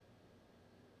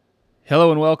Hello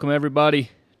and welcome,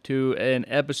 everybody, to an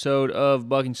episode of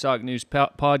Bucking Stock News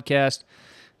Podcast,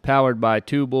 powered by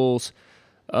Two Bulls.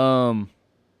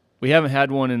 We haven't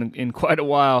had one in quite a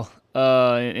while,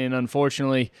 and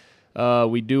unfortunately,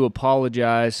 we do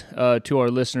apologize to our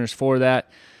listeners for that.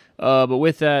 But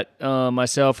with that,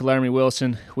 myself and Laramie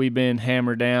Wilson, we've been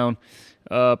hammered down,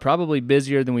 probably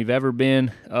busier than we've ever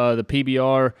been. The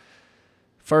PBR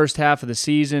first half of the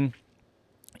season,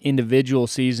 individual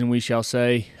season, we shall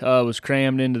say, was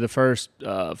crammed into the first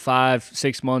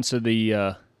 5-6 months of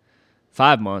the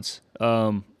 5 months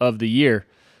of the year.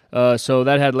 So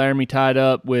that had Laramie tied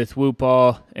up with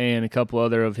Whoopah and a couple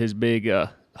other of his big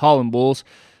Holland Bulls,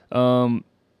 trying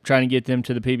to get them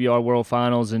to the PBR World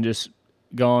Finals, and just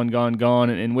gone.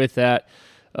 And with that,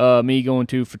 me going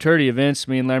to fraternity events,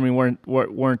 me and Laramie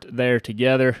weren't there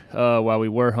together. While we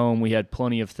were home, we had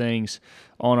plenty of things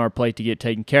on our plate to get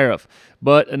taken care of.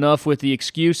 But enough with the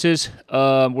excuses.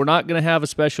 We're not going to have a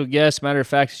special guest. Matter of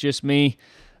fact, it's just me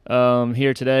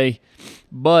here today.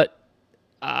 But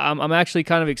I'm actually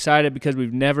kind of excited because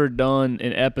we've never done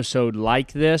an episode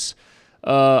like this.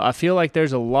 I feel like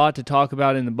there's a lot to talk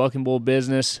about in the bucking bull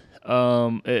business,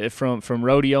 from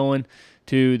rodeoing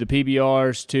to the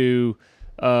PBRs to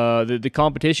the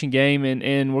competition game,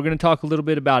 and we're going to talk a little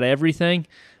bit about everything.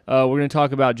 We're going to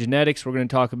talk about genetics. We're going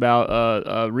to talk about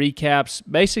recaps,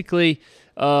 basically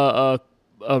a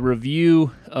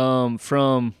review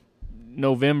from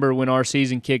November when our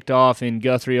season kicked off in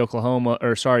Duncan,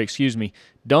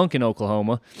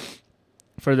 Oklahoma,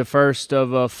 for the first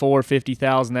of 4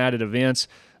 50,000 added events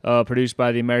produced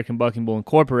by the American Bucking Bull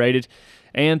Incorporated,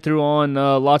 and through on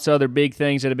lots of other big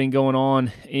things that have been going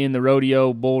on in the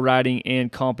rodeo, bull riding,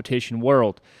 and competition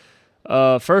world.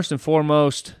 First and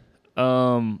foremost,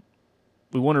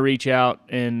 we want to reach out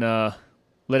and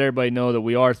let everybody know that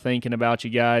we are thinking about you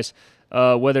guys,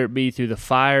 whether it be through the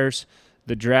fires,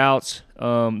 the droughts,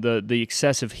 the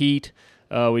excessive heat.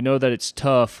 We know that it's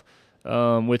tough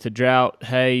with the drought,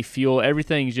 hay, fuel,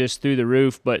 everything's just through the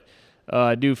roof, but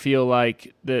I do feel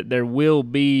like that there will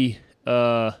be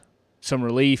some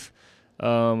relief.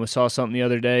 We saw something the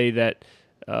other day that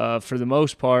for the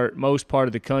most part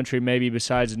of the country, maybe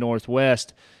besides the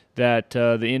Northwest, that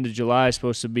the end of July is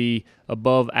supposed to be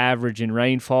above average in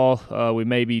rainfall. We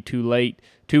may be too late,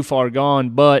 too far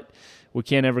gone, but we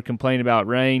can't ever complain about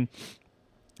rain.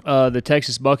 The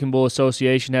Texas Bucking Bull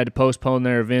Association had to postpone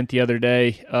their event the other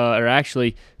day, or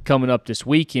actually coming up this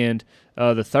weekend,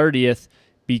 the 30th,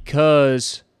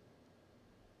 because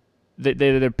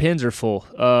their pens are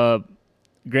full.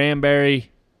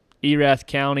 Granbury, Erath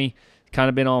County, kind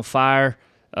of been on fire.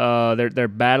 They're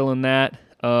battling that.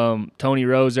 Tony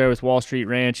Rose there with Wall Street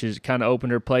Ranch has kind of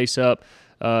opened her place up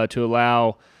to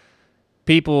allow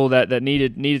people that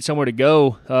needed somewhere to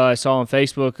go. I saw on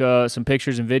Facebook some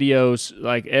pictures and videos,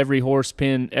 like every horse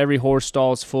pen, every horse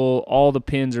stall is full. All the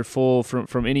pens are full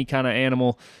from any kind of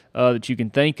animal that you can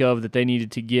think of that they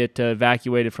needed to get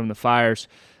evacuated from the fires.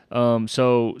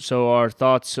 So our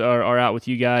thoughts are out with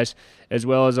you guys, as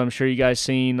well as I'm sure you guys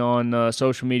seen on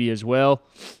social media as well.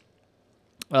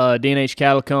 D&H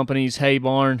Cattle Company's hay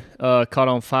barn caught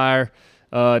on fire.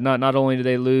 Not only did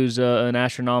they lose an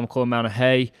astronomical amount of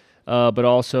hay, but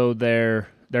also their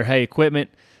hay equipment.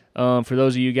 For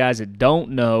those of you guys that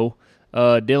don't know,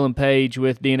 Dylan Page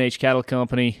with D&H Cattle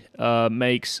Company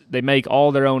make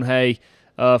all their own hay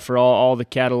for all the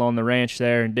cattle on the ranch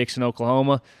there in Dixon,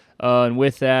 Oklahoma. And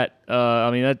with that,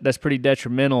 that's pretty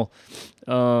detrimental,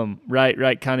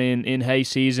 right kind of in hay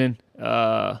season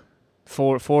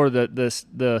for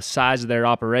the size of their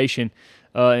operation,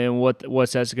 and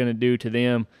what's that's going to do to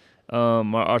them.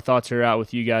 Our thoughts are out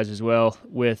with you guys as well,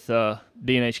 with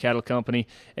D&H Cattle Company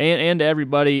and to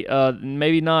everybody.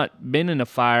 Maybe not been in a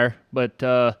fire, but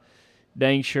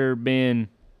dang sure been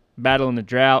battling the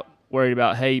drought, worried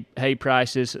about hay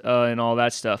prices and all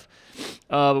that stuff.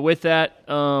 But with that,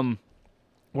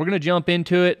 we're gonna jump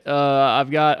into it.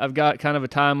 I've got kind of a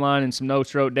timeline and some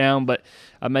notes wrote down, but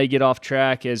I may get off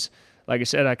track as, like I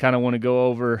said, I kind of want to go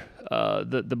over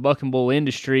the bucking bull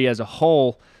industry as a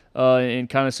whole, and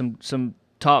kind of some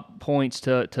top points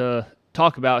to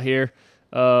talk about here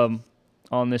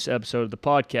on this episode of the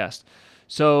podcast.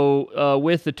 So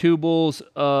with the Two Bulls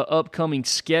upcoming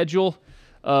schedule,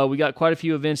 we got quite a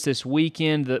few events this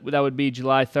weekend. That would be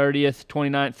July 30th,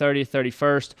 29th,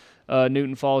 30th, 31st.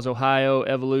 Newton Falls, Ohio,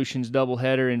 Evolution's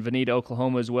doubleheader in Veneta,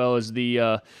 Oklahoma, as well as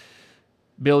the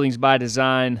Buildings by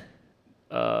Design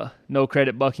No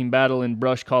Credit Bucking Battle in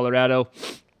Brush, Colorado,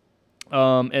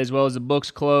 as well as the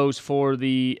books close for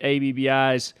the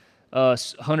ABBI's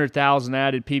 100,000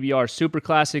 added PBR Super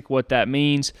Classic. What that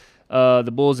means,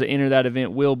 the bulls that enter that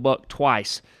event will buck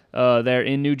twice. there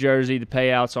in New Jersey. The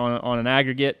payouts on an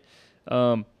aggregate.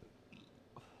 The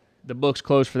books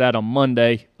close for that on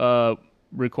Monday.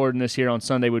 Recording this here on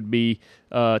Sunday would be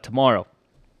tomorrow.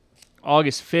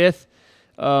 August 5th,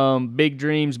 Big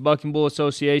Dreams Bucking Bull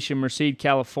Association, Merced,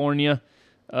 California.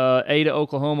 Ada,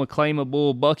 Oklahoma, Claim a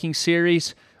Bull Bucking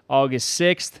Series. August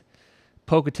 6th.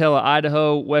 Pocatello,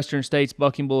 Idaho, Western States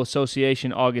Bucking Bull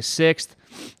Association, August 6th.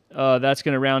 That's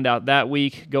going to round out that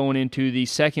week. Going into the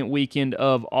second weekend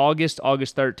of August,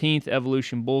 August 13th,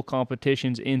 Evolution Bull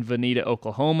Competitions in Veneta,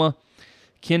 Oklahoma.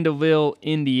 Kendallville,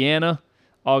 Indiana,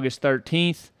 August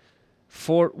 13th.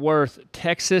 Fort Worth,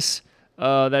 Texas.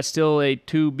 That's still a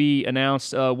to be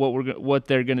announced what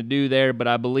they're going to do there, but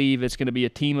I believe it's going to be a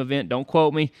team event. Don't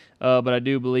quote me, but I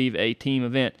do believe a team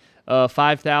event.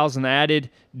 5,000 added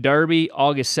Derby,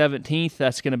 August 17th.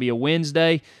 That's going to be a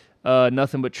Wednesday.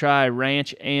 Nothing But Try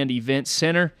Ranch and Event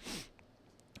Center.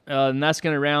 And that's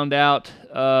going to round out,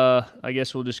 I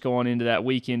guess we'll just go on into that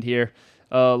weekend here.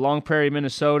 Long Prairie,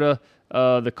 Minnesota,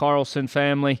 the Carlson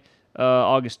family,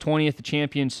 August 20th, the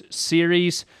Champions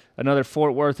Series. Another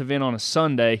Fort Worth event on a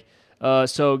Sunday.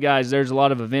 So, guys, there's a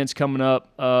lot of events coming up,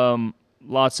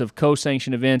 lots of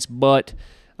co-sanctioned events, but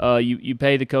you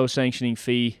pay the co-sanctioning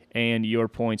fee and your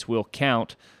points will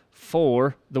count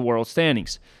for the world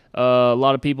standings. A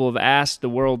lot of people have asked the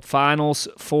world finals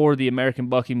for the American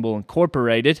Bucking Bull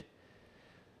Incorporated,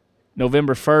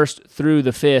 November 1st through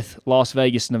the 5th, Las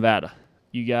Vegas, Nevada.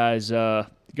 You guys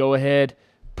go ahead,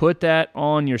 put that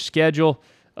on your schedule,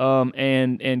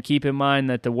 and keep in mind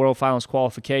that the world finals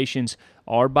qualifications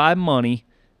are by money.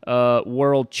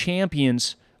 World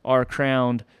champions are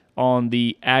crowned on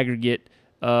the aggregate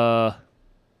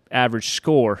average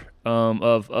score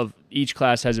of each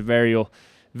class has a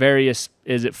various,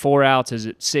 is it 4 outs, is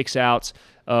it 6 outs,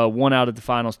 1 out of the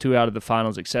finals, 2 out of the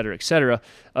finals, et cetera, et cetera.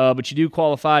 But you do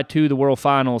qualify to the world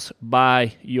finals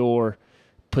by your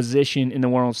position in the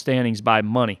world standings by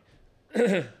money.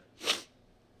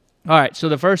 All right, so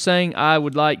the first thing I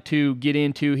would like to get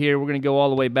into here, we're going to go all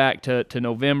the way back to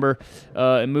November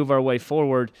and move our way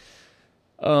forward.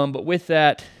 But with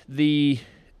that, the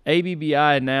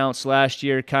ABBI announced last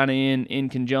year, kind of in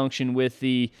conjunction with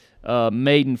the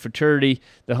maiden fraternity,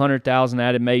 the 100,000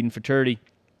 added maiden fraternity,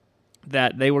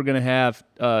 that they were going to have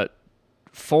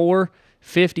 4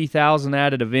 50,000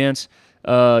 added events,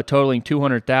 totaling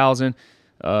 200,000.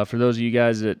 For those of you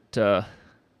guys that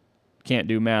can't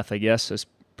do math, I guess that's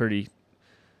pretty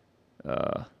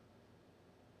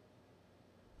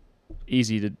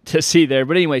easy to see there.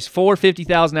 But anyways, 4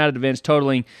 50,000 added events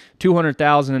totaling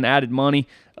 200,000 in added money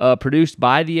produced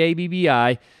by the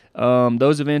ABBI.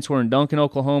 Those events were in Duncan,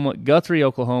 Oklahoma, Guthrie,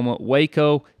 Oklahoma,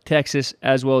 Waco, Texas,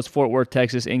 as well as Fort Worth,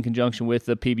 Texas, in conjunction with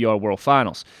the PBR World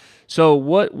Finals. So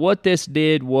what this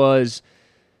did was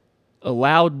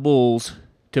allowed bulls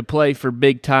to play for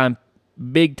big time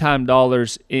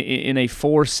dollars in a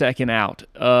 4-second out.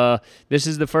 This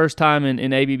is the first time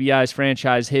in ABBI's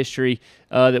franchise history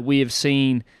that we have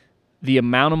seen the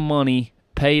amount of money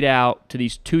paid out to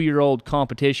these 2-year-old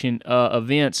competition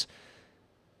events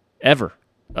ever.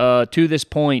 To this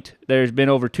point, there's been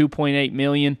over $2.8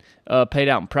 million paid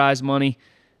out in prize money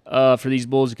for these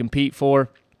bulls to compete for.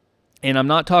 And I'm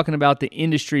not talking about the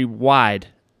industry-wide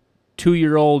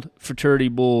 2-year-old fraternity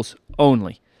bulls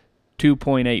only.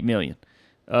 $2.8 million,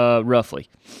 roughly.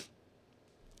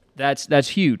 That's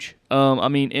huge. I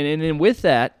mean, and then with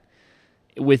that,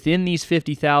 within these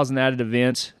 50,000 added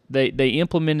events, they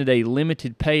implemented a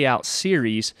limited payout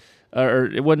series, or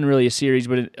it wasn't really a series,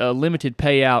 but a limited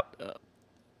payout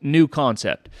new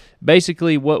concept.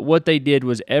 Basically, what they did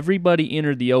was everybody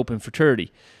entered the open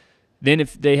fraternity. Then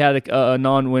if they had a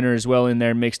non-winner as well in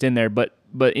there, mixed in there, but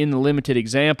in the limited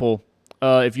example,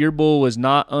 if your bull was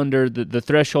not under the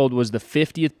threshold was the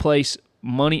 50th place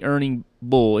money-earning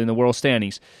bull in the world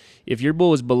standings. If your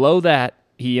bull was below that,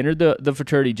 he entered the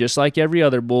fraternity just like every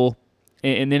other bull,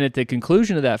 and then at the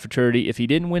conclusion of that fraternity, if he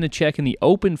didn't win a check in the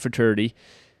open fraternity,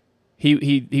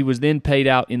 he was then paid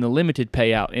out in the limited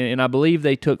payout. And I believe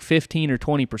they took 15 or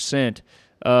 20%,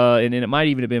 and it might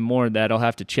even have been more than that. I'll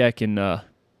have to check and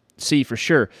see for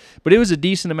sure. But it was a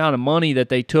decent amount of money that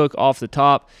they took off the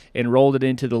top and rolled it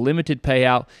into the limited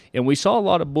payout. And we saw a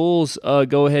lot of bulls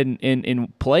go ahead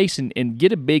and place and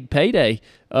get a big payday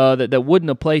that wouldn't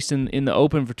have placed in the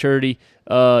open fraternity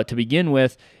to begin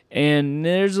with. And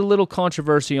there's a little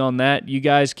controversy on that. You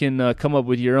guys can come up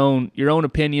with your own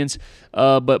opinions,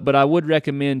 but I would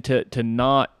recommend to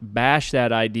not bash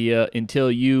that idea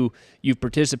until you've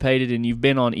participated and you've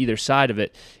been on either side of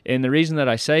it. And the reason that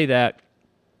I say that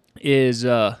is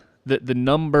the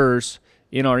numbers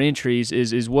in our entries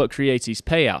is what creates these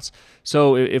payouts.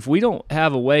 So if we don't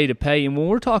have a way to pay, and when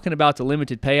we're talking about the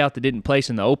limited payout that didn't place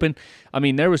in the open, I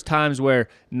mean, there was times where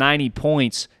 90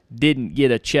 points didn't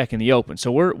get a check in the open.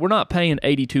 So we're not paying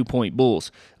 82-point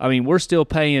bulls. I mean, we're still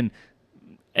paying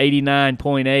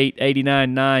 89.8,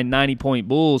 89.9, 90-point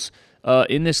bulls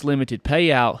in this limited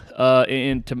payout.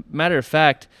 And to matter of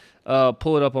fact,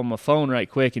 pull it up on my phone right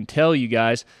quick and tell you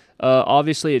guys.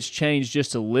 Obviously, it's changed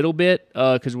just a little bit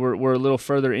because we're a little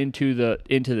further into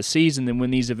the season than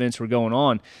when these events were going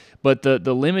on. But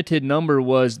the limited number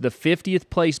was the 50th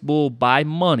place bull by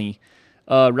money.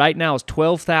 Right now is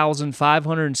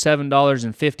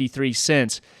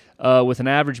 $12,507.53 with an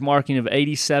average marking of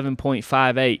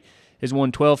 87.58. Has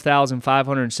won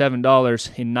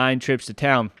 $12,507 in 9 trips to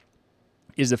town.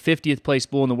 Is the 50th place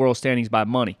bull in the world standings by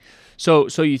money. So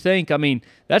you think, I mean,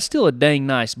 that's still a dang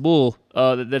nice bull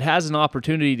that has an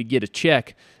opportunity to get a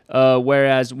check,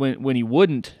 whereas when he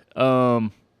wouldn't,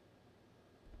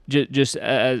 just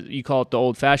as you call it the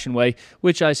old-fashioned way,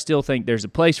 which I still think there's a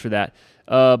place for that.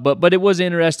 But it was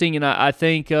interesting, and I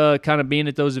think kind of being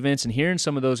at those events and hearing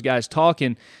some of those guys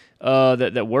talking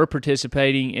that were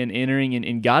participating and entering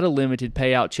and got a limited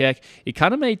payout check, it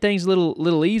kind of made things a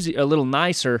little easy, a little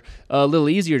nicer, a little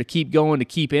easier to keep going, to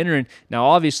keep entering. Now,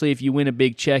 obviously, if you win a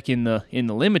big check in the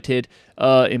limited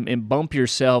and bump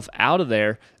yourself out of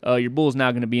there, your bull's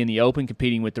now going to be in the open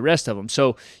competing with the rest of them.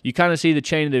 So you kind of see the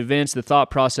chain of the events, the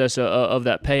thought process of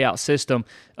that payout system.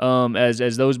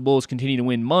 As those bulls continue to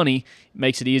win money, it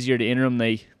makes it easier to enter them.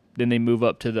 Then they move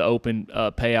up to the open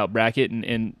payout bracket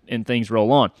and things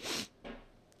roll on.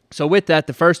 So with that,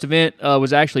 the first event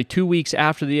was actually 2 weeks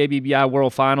after the ABBI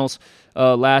World Finals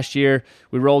last year.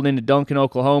 We rolled into Duncan,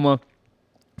 Oklahoma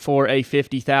for a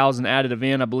 50,000 added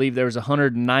event. I believe there was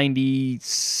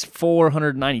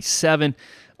 197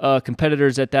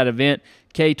 competitors at that event.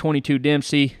 K22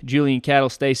 Dempsey, Julian Cattle,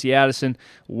 Stacy Addison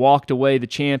walked away the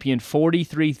champion,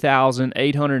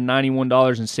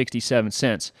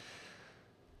 $43,891.67.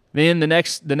 Then the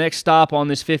next stop on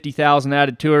this 50,000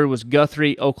 added tour was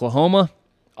Guthrie, Oklahoma.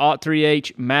 Aught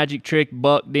 3H, Magic Trick,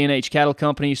 Buck, D&H Cattle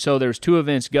Company. So there's 2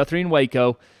 events, Guthrie and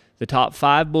Waco. The top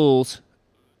 5 bulls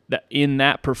that in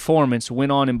that performance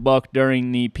went on and bucked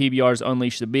during the PBR's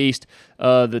Unleash the Beast.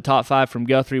 The top 5 from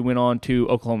Guthrie went on to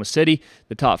Oklahoma City.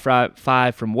 The top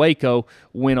 5 from Waco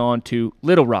went on to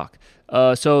Little Rock.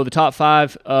 So the top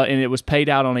 5, and it was paid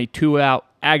out on a 2-out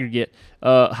aggregate,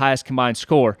 highest combined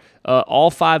score.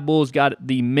 All 5 bulls got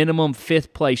the minimum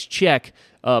 5th place check,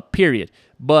 period.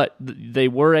 But they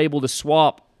were able to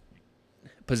swap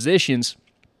positions,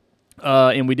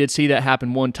 and we did see that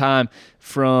happen one time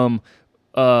from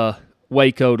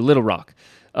Waco to Little Rock.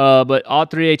 But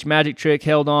Aught 3H Magic Trick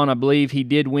held on. I believe he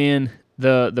did win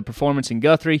the performance in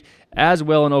Guthrie as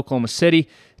well in Oklahoma City.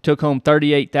 Took home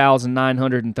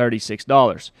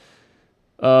 $38,936.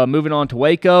 Moving on to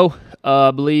Waco, I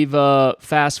believe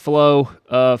Fast Flow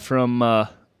from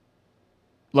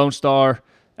Lone Star,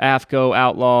 AFCO,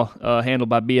 Outlaw, handled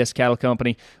by BS Cattle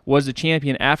Company, was the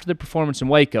champion after the performance in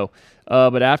Waco.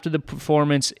 But after the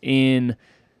performance in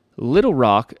Little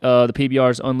Rock, the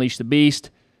PBR's Unleash the Beast,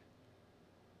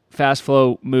 Fast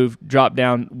Flow dropped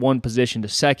down 1 position to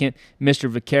second. Mr.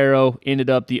 Vaquero ended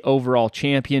up the overall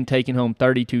champion, taking home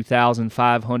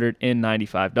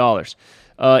 $32,595.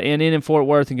 And in Fort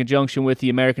Worth, in conjunction with the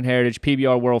American Heritage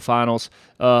PBR World Finals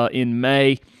in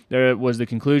May, there was the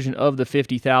conclusion of the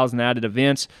 50,000 added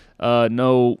events.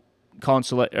 No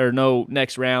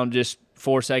next round, just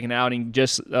 4-second outing,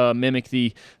 just mimic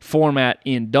the format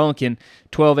in Duncan.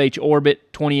 12H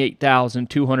Orbit,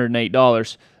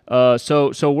 $28,208.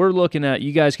 So we're looking at,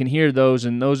 you guys can hear those,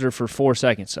 and those are for 4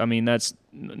 seconds. I mean, that's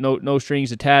no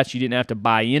strings attached. You didn't have to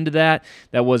buy into that.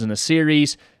 That wasn't a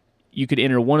series. You could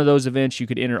enter one of those events. You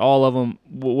could enter all of them,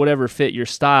 whatever fit your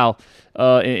style.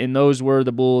 And those were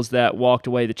the bulls that walked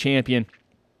away the champion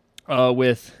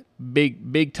with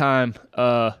big time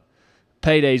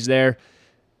paydays there.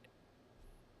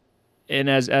 And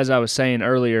as I was saying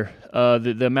earlier,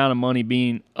 the amount of money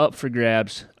being up for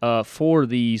grabs for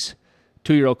these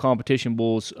 2-year-old competition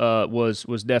bulls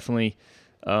was definitely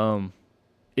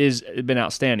has been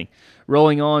outstanding.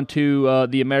 Rolling on to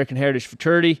the American Heritage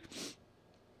Futurity.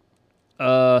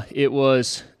 It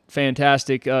was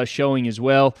fantastic showing as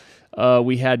well.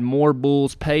 We had more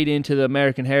bulls paid into the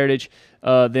American Heritage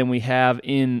than we have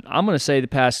in, I'm going to say, the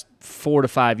past 4 to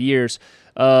 5 years.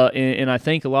 And I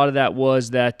think a lot of that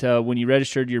was that when you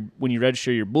register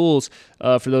your bulls,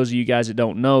 for those of you guys that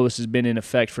don't know, this has been in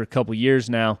effect for a couple years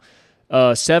now.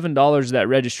 $7 of that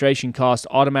registration cost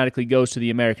automatically goes to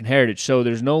the American Heritage. So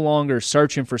there's no longer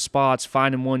searching for spots,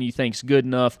 finding one you think's good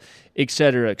enough, et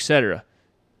cetera, et cetera.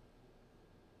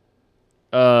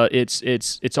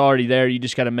 It's already there. You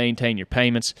just got to maintain your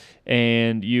payments,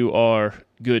 and you are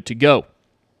good to go.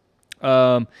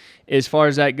 As far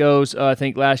as that goes, I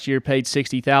think last year paid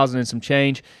 $60,000 and some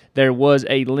change. There was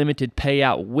a limited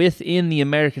payout within the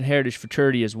American Heritage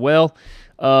fraternity as well.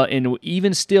 And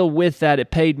even still with that,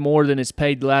 it paid more than it's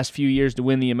paid the last few years to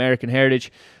win the American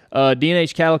Heritage.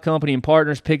 D&H Cattle Company and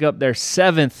Partners pick up their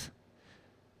 7th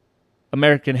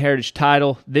American Heritage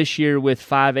title this year with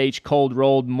 5H Cold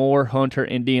Rolled, Moore, Hunter,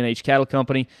 and D&H Cattle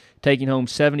Company, taking home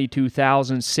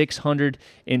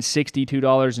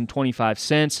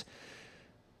 $72,662.25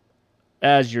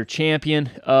 as your champion.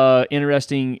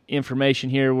 Interesting information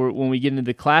here. When we get into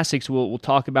the classics, we'll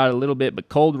talk about it a little bit, but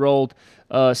Cold Rolled,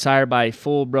 sired by a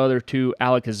full brother to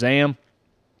Alakazam,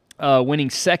 winning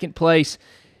second place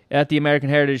at the American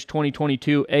Heritage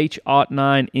 2022,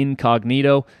 H-09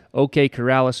 Incognito, OK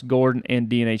Corrales, Gordon, and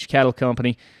D&H Cattle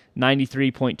Company,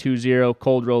 93.20.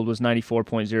 Cold Rolled was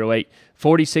 94.08.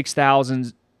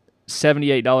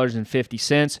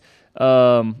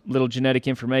 $46,078.50. Little genetic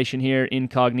information here.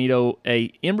 Incognito,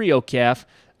 a embryo calf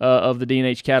of the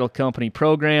D&H Cattle Company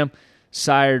program,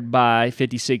 sired by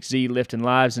 56Z Lifting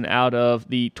Lives, and out of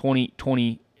the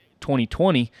 2020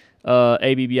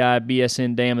 ABBI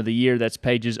BSN Dam of the Year. That's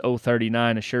Pages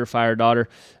 039, a surefire daughter.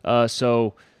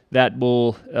 So that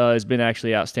bull has been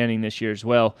actually outstanding this year as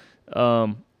well.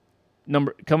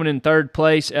 Coming in third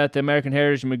place at the American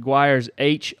Heritage, McGuire's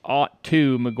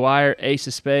H-02. McGuire, Ace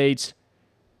of Spades,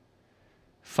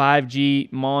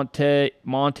 5G,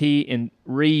 Monty, and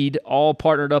Reed all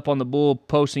partnered up on the bull,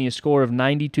 posting a score of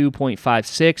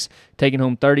 92.56, taking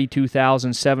home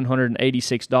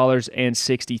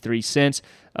 $32,786.63.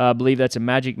 I believe that's a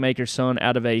Magic Maker son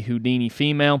out of a Houdini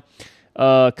female.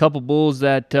 A couple bulls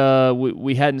that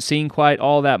we hadn't seen quite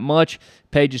all that much.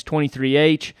 Pages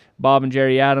 23H, Bob and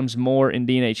Jerry Adams, Moore, and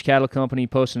D&H Cattle Company,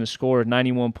 posting a score of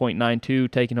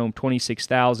 91.92, taking home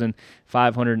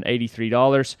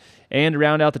 $26,583. And to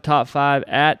round out the top 5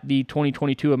 at the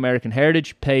 2022 American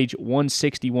Heritage, page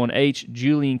 161H,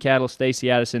 Julian Cattle,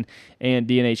 Stacy Addison, and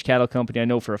D&H Cattle Company. I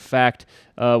know for a fact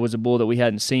was a bull that we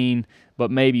hadn't seen, but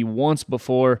maybe once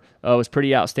before. Was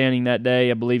pretty outstanding that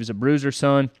day. I believe it's a bruiser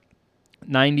son.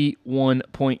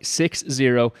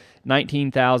 91.60,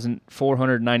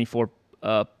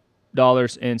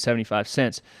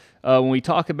 $19,494.75. When we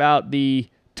talk about the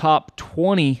top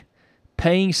 20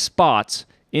 paying spots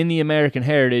in the American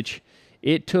Heritage,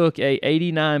 it took a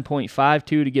 89.52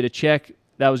 to get a check.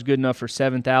 That was good enough for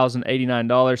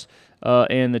 $7,089.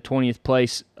 And the 20th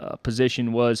place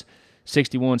position was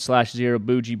 61/0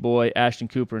 Bougie Boy, Ashton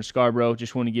Cooper, and Scarborough.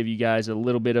 Just want to give you guys a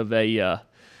little bit of a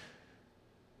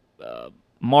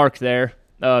mark there.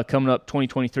 Coming up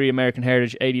 2023 American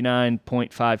Heritage,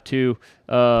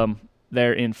 89.52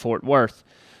 there in Fort Worth.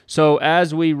 So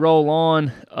as we roll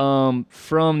on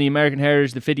from the American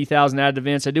Heritage, the 50,000 added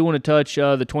events, I do want to touch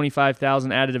the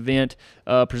 25,000 added event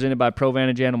presented by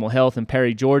Provantage Animal Health in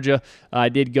Perry, Georgia. I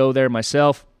did go there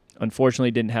myself. Unfortunately,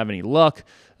 didn't have any luck.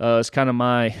 It's kind of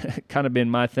been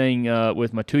my thing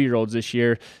with my 2-year-olds this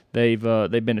year. They've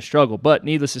been a struggle. But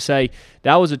needless to say,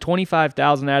 that was a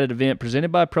 25,000 added event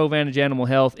presented by Provantage Animal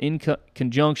Health in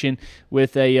conjunction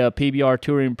with a PBR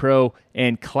Touring Pro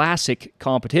and Classic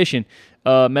competition.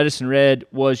 Medicine Red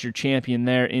was your champion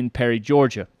there in Perry,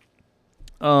 Georgia.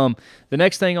 The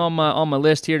next thing on my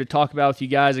list here to talk about with you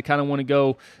guys, I kind of want to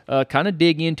go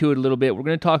dig into it a little bit. We're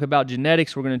going to talk about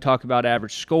genetics. We're going to talk about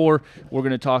average score. We're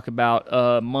going to talk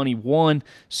about money won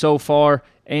so far.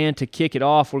 And to kick it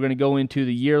off, we're going to go into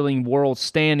the yearling world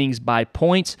standings by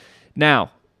points. Now,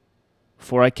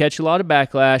 before I catch a lot of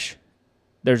backlash,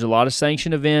 there's a lot of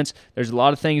sanctioned events. There's a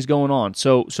lot of things going on.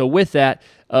 So with that,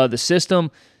 the system,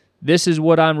 this is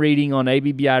what I'm reading on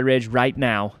ABBI Reg right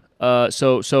now.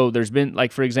 So there's been,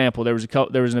 like, for example, there was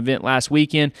an event last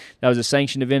weekend that was a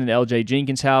sanctioned event at LJ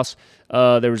Jenkins' house.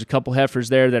 There was a couple heifers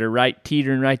there that are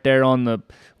teetering right there on the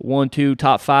 1-2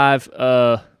 top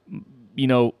 5.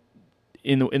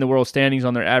 In the world standings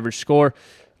on their average score.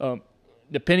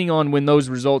 Depending on when those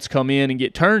results come in and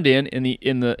get turned in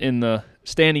the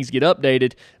standings get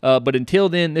updated. But until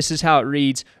then, this is how it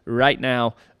reads right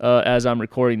now as I'm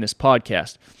recording this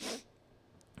podcast.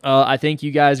 I think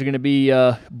you guys are going to be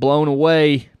blown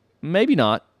away. Maybe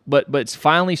not, but it's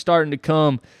finally starting to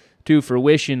come to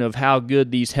fruition of how good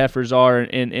these heifers are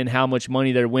and how much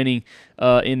money they're winning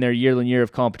in their yearling year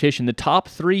of competition. The top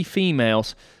 3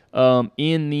 females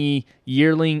in the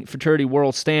yearling fraternity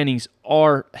world standings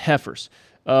are heifers.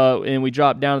 And we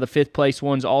drop down to the 5th place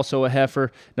one's also a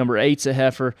heifer. Number 8's a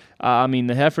heifer.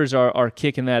 The heifers are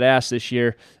kicking that ass this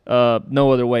year.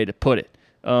 No other way to put it.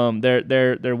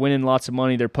 They're winning lots of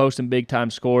money. They're posting big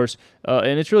time scores,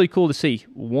 and it's really cool to see.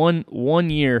 One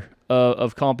year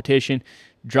of competition,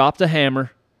 drop the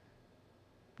hammer,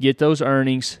 get those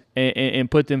earnings, and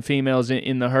put them females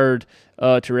in the herd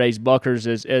to raise buckers.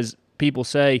 As people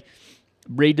say,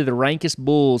 breed to the rankest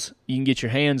bulls you can get your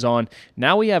hands on.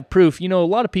 Now we have proof. A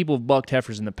lot of people have bucked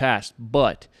heifers in the past,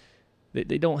 but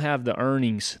they don't have the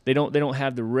earnings. They don't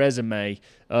have the resume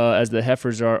as the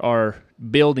heifers are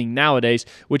building nowadays,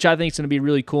 which I think is going to be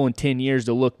really cool in 10 years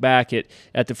to look back at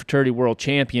the Futurity World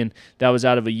Champion that was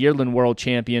out of a yearling World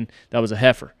Champion that was a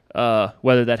heifer.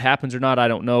 Whether that happens or not, I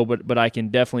don't know, but I can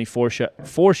definitely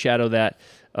foreshadow that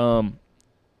that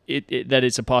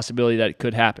it's a possibility that it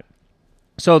could happen.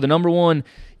 So the number one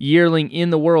yearling in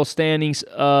the world standings,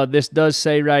 this does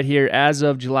say right here, as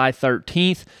of July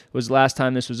 13th, was the last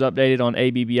time this was updated on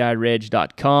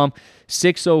abbireg.com.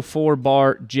 604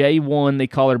 bar J1, they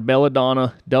call her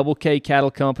Belladonna, Double K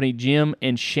Cattle Company, Jim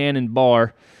and Shannon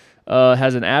Barr.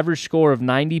 Has an average score of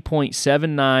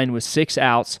 90.79 with 6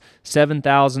 outs,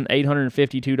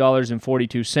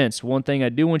 $7,852.42. One thing I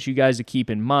do want you guys to keep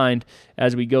in mind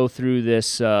as we go through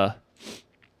this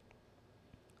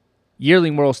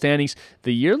yearling world standings,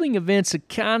 the yearling events have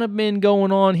kind of been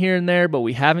going on here and there, but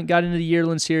we haven't got into the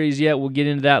yearling series yet. We'll get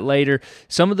into that later.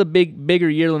 Some of the bigger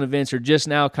yearling events are just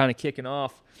now kind of kicking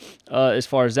off as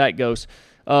far as that goes.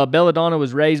 Belladonna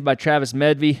was raised by Travis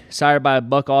Medvey, sired by a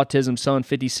Buck Autism Son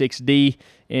 56D,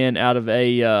 and out of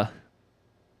a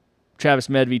Travis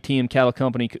Medvey TM Cattle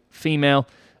Company female.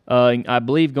 I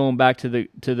believe going back to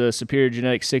the Superior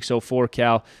Genetics 604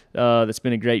 cow that's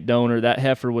been a great donor. That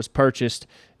heifer was purchased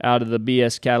out of the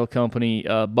BS Cattle Company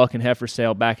buck and heifer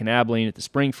sale back in Abilene at the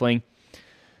Spring Fling.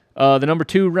 The number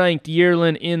 2 ranked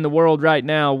yearling in the world right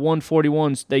now,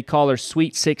 141s, they call her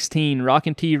Sweet 16.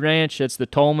 Rockin' T Ranch, that's the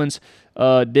Tolmans,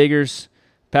 Diggers,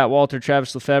 Pat Walter,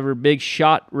 Travis Lefevre, Big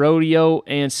Shot Rodeo,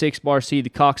 and 6 Bar C, the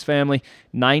Cox family.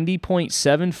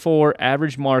 90.74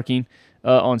 average marking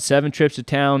on 7 trips to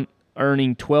town,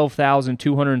 earning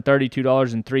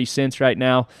 $12,232.03 right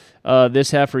now. This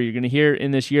heifer, you're going to hear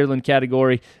in this yearling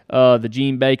category, the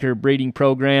Gene Baker breeding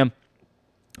program.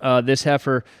 This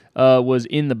heifer was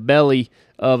in the belly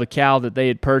of a cow that they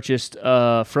had purchased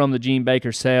from the Gene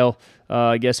Baker sale.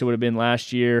 I guess it would have been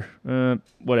last year,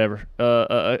 whatever.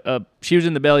 She was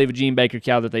in the belly of a Gene Baker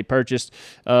cow that they purchased.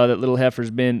 That little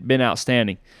heifer's been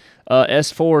outstanding.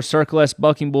 S4 Circle S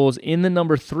Bucking Bulls in the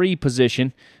number 3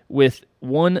 position with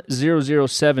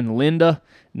 1007 Linda,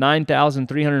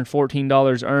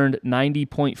 $9,314 earned,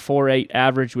 90.48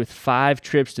 average with 5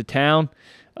 trips to town.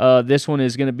 This one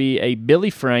is going to be a Billy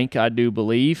Frank, I do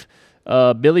believe.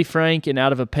 Billy Frank, and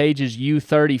out of a Page's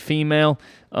U30 female.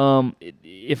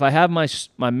 If I have my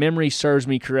memory serves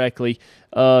me correctly,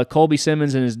 Colby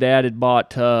Simmons and his dad had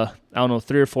bought 3 or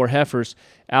 4 heifers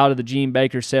out of the Gene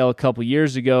Baker sale a couple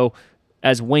years ago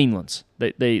as weanlings.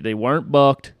 They weren't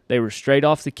bucked. They were straight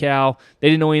off the cow. They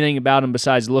didn't know anything about them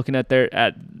besides looking at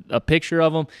a picture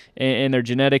of them and their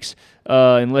genetics.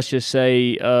 And let's just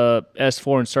say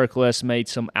S4 and Circle S made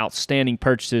some outstanding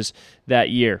purchases that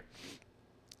year.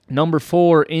 Number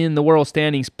 4 in the world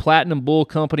standings, Platinum Bull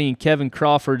Company and Kevin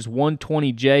Crawford's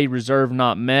 120J reserve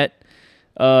not met.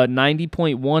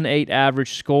 90.18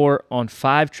 average score on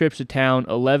 5 trips to town,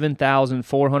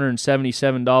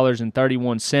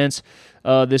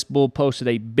 $11,477.31. This bull posted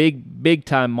a big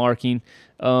time marking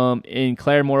in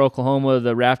Claremore, Oklahoma,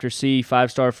 the Rafter C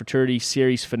 5-star Futurity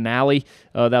Series finale.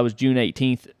 That was June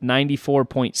 18th,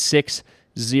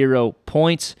 94.60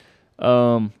 points.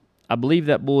 I believe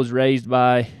that bull was raised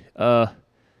by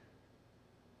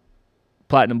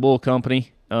Platinum Bull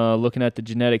Company. Looking at the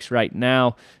genetics right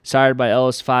now, sired by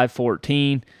Ellis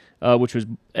 514, which was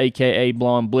a.k.a.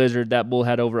 Blonde Blizzard. That bull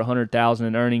had over $100,000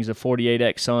 in earnings, a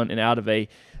 48X son, and out of a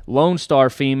Lone Star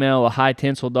female, a High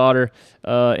Tinsel daughter,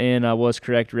 and I was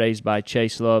correct, raised by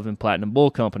Chase Love and Platinum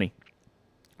Bull Company.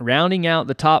 Rounding out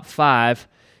the top 5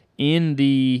 in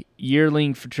the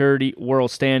yearling Futurity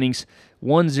world standings,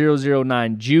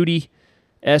 1009 Judy,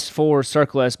 S4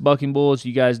 Circle S Bucking Bulls.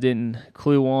 You guys didn't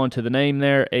clue on to the name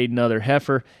there. Another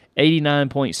heifer.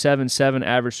 89.77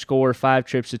 average score. 5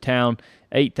 trips to town.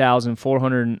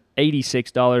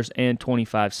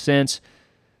 $8,486.25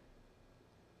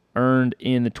 earned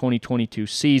in the 2022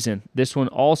 season. This one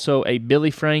also a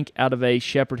Billy Frank out of a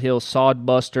Shepherd Hill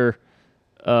Sodbuster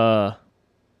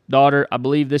daughter. I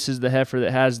believe this is the heifer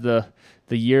that has the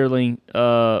yearling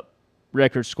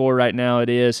record score right now. It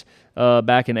is.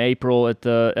 Back in April at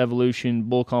the Evolution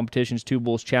Bull Competitions 2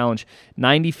 Bulls Challenge.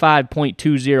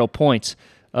 95.20 points,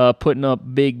 putting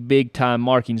up big time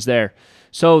markings there.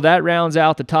 So that rounds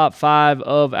out the top 5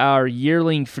 of our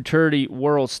yearling fraternity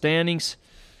world standings.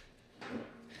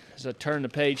 As I turn the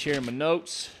page here in my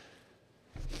notes.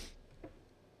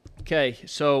 Okay,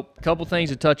 so a couple things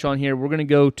to touch on here. We're going to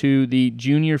go to the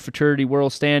junior fraternity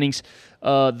world standings.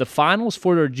 The finals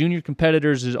for our junior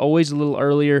competitors is always a little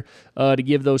earlier to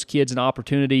give those kids an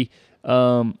opportunity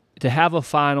to have a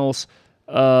finals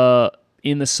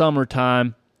in the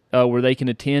summertime where they can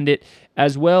attend it,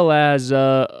 as well as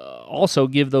also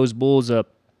give those bulls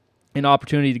an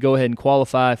opportunity to go ahead and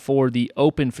qualify for the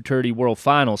Open Fraternity World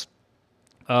Finals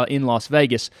in Las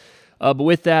Vegas. But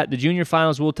with that, the junior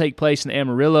finals will take place in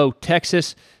Amarillo,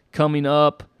 Texas, coming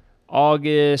up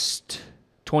August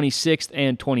 26th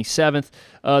and 27th.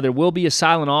 There will be a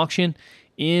silent auction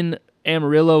in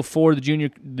Amarillo for the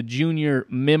junior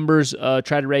members.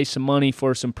 Try to raise some money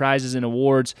for some prizes and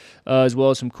awards, as well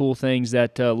as some cool things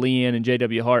that Leanne and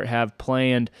J.W. Hart have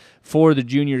planned for the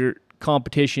junior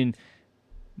competition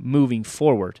moving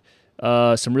forward.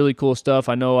 Some really cool stuff.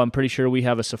 I'm pretty sure we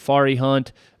have a safari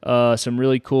hunt, some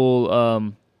really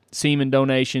cool semen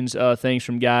donations, things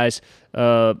from guys,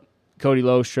 Cody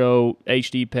Lostro,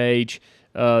 HD Page,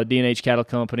 D&H Cattle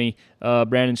Company,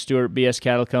 Brandon Stewart, BS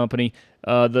Cattle Company.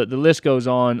 The list goes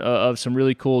on of some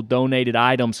really cool donated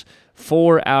items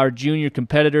for our junior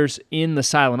competitors in the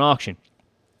silent auction.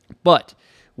 But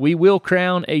we will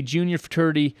crown a junior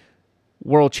fraternity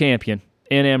world champion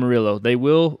in Amarillo. They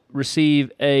will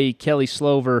receive a Kelly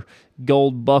Slover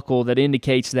gold buckle that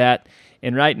indicates that.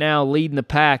 And right now, leading the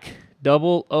pack,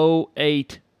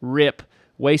 008 RIP,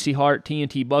 Wasey Hart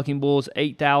TNT Bucking Bulls,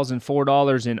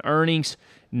 $8,004 in earnings,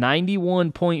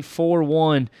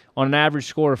 91.41 on an average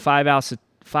score of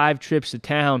 5 trips to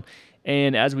town.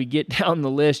 And as we get down the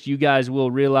list, you guys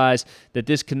will realize that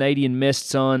this Canadian Mist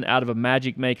Son out of a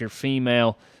Magic Maker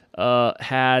female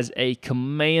has a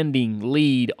commanding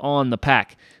lead on the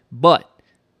pack, but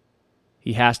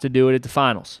he has to do it at the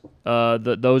finals.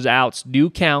 Those outs do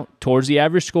count towards the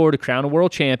average score to crown a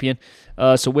world champion.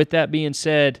 So with that being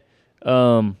said,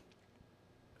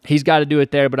 he's got to do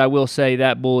it there, but I will say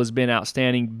that bull has been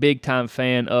outstanding. Big-time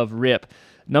fan of RIP.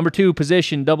 Number 2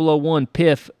 position, 001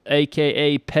 Piff,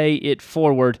 a.k.a. Pay It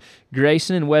Forward.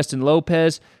 Grayson and Weston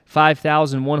Lopez,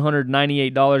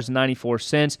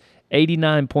 $5,198.94.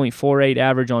 89.48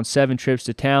 average on 7 trips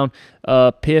to town.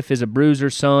 Piff is a bruiser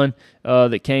son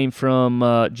that came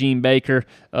from Gene Baker.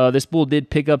 This bull did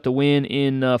pick up the win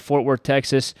in Fort Worth,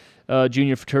 Texas.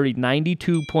 Junior fraternity,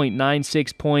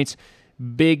 92.96 points.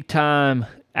 Big time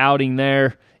outing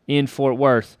there in Fort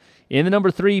Worth. In the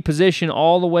number 3 position,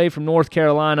 all the way from North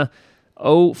Carolina,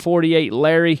 048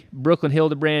 Larry, Brooklyn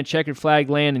Hildebrand, Checkered Flag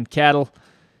Land and Cattle,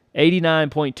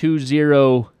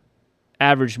 89.20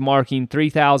 average marking,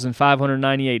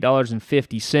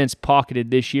 $3,598.50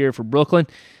 pocketed this year for Brooklyn.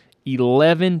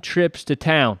 11 trips to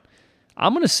town.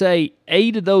 I'm going to say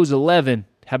 8 of those 11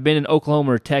 have been in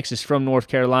Oklahoma or Texas from North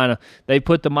Carolina. They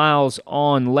put the miles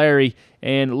on Larry,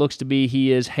 and it looks to be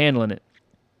he is handling it.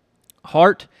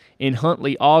 Hart and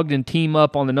Huntley Ogden team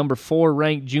up on the number 4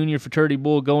 ranked junior fraternity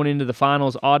bull going into the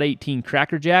finals, odd 18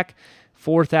 Crackerjack,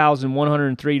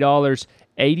 $4,103.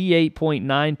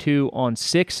 88.92 on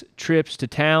 6 trips to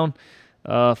town,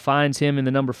 finds him in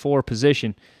the number 4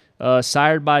 position.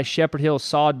 Sired by Shepherd Hill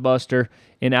Sodbuster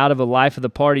and out of a Life of the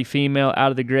Party female,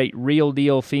 out of the great Real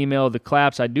Deal female of the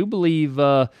Claps. I do believe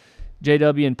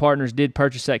JW and Partners did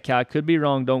purchase that cow. I could be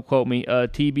wrong, don't quote me.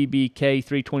 TBBK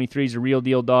 323 is a Real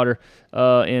Deal daughter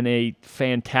and a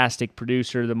fantastic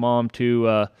producer. The mom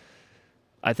to,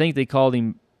 I think they called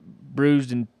him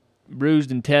Bruised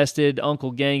and Tested,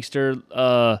 Uncle Gangster,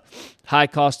 High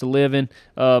Cost of Living,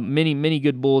 many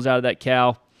good bulls out of that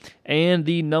cow. And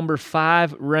the number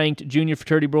 5 ranked junior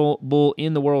fraternity bull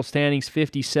in the world standings,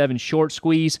 57 Short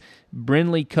Squeeze,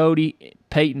 Brindley Cody,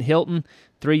 Peyton Hilton,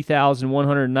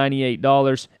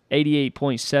 $3,198,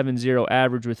 88.70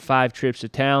 average with 5 trips to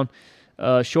town.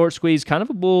 Short Squeeze, kind of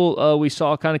a bull we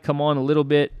saw kind of come on a little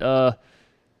bit. The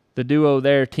duo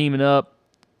there teaming up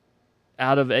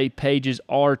out of a Page's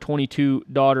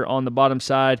R22 daughter on the bottom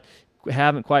side.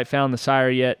 Haven't quite found the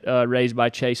sire yet, raised by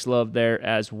Chase Love there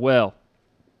as well.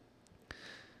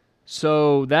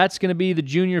 So that's going to be the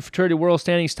junior fraternity world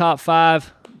standings top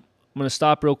 5. I'm going to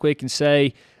stop real quick and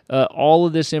say all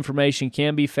of this information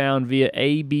can be found via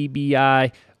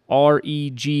ABBIREG.com,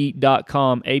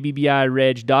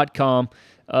 ABBIReg.com.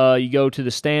 You go to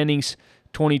the standings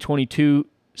 2022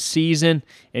 season,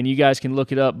 and you guys can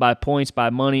look it up by points, by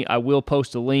money. I will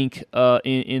post a link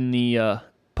in the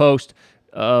post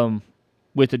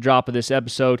with the drop of this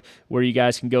episode where you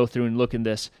guys can go through and look at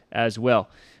this as well.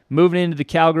 Moving into the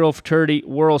Cowgirl Fraternity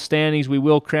World Standings, we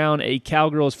will crown a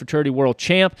Cowgirls Fraternity World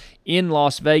Champ in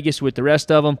Las Vegas with the rest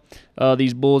of them.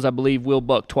 These bulls, I believe, will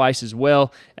buck twice as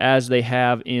well as they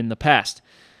have in the past.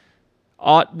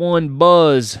 OT1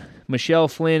 Buzz, Michelle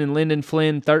Flynn and Lyndon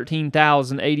Flynn,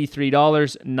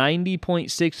 $13,083,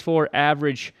 90.64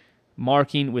 average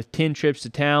marking with 10 trips to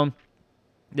town.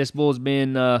 This bull has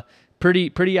been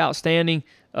pretty outstanding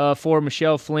for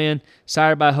Michelle Flynn,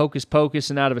 sired by Hocus Pocus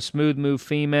and out of a Smooth Move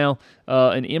female,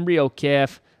 an embryo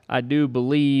calf, I do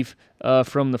believe,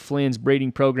 from the Flynn's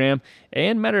breeding program.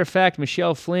 And matter of fact,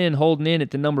 Michelle Flynn holding in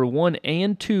at the number 1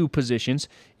 and 2 positions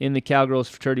in the Cowgirls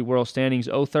Fraternity World Standings.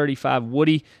 035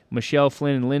 Woody, Michelle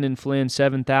Flynn and Lyndon Flynn,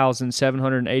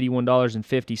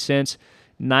 $7,781.50.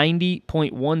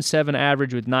 90.17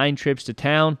 average with 9 trips to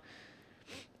town.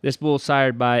 This bull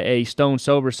sired by a Stone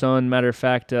Sober son, matter of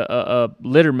fact, a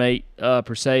litter mate,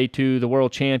 per se, to the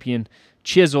world champion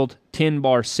Chiseled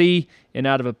 10-bar C, and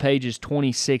out of a Pages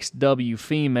 26W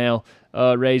female,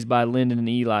 raised by Lyndon and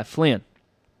Eli Flynn.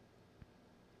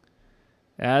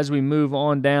 As we move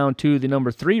on down to the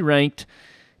number 3 ranked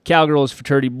Cowgirls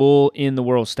Fraternity Bull in the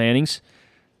world standings,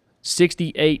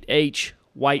 68H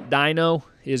White Dino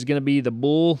is going to be the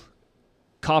bull.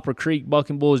 Copper Creek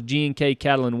Bucking Bulls, G&K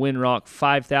Cattle and Windrock,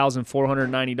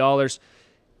 $5,490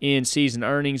 in season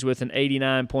earnings with an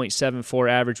 89.74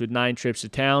 average with 9 trips to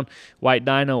town. White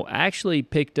Dino actually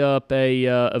picked up a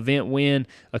event win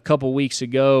a couple weeks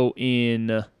ago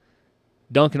in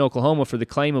Duncan, Oklahoma for the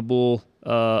Claimable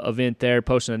event there,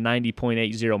 posting a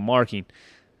 90.80 marking.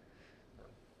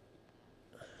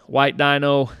 White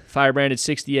Dino, Firebranded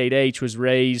 68H, was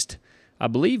raised, I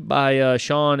believe, by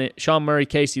Sean Murray,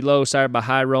 Casey Lowe, sired by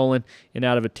High Rollin', and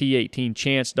out of a T18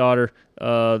 Chance Daughter,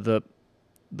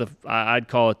 I'd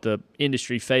call it the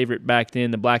industry favorite back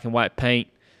then, the black and white paint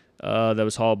that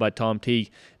was hauled by Tom Teague.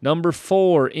 Number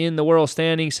 4 in the world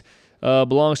standings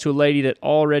belongs to a lady that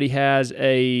already has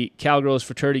a Cowgirls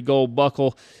Fraternity Gold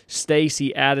buckle,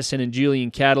 Stacy Addison and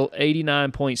Julian Cattle,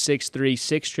 89.63,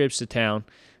 6 trips to town,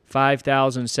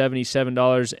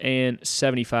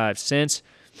 $5,077.75.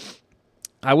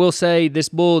 I will say this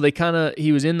bull,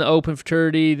 he was in the open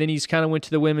fraternity, then he's kind of went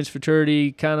to the women's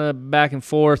fraternity, kind of back and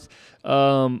forth.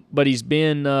 But he's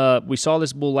been, we saw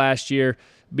this bull last year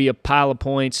be a pile of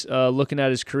points. Looking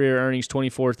at his career earnings,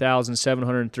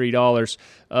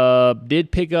 $24,703.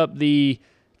 Did pick up the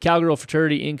Cowgirl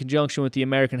Fraternity in conjunction with the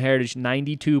American Heritage,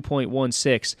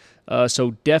 92.16.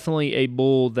 So definitely a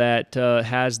bull that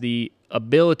has the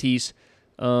abilities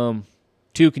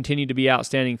to continue to be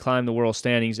outstanding, climb the world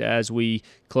standings as we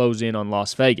close in on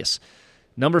Las Vegas.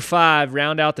 Number 5,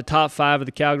 round out the top 5 of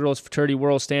the Cowgirls Fraternity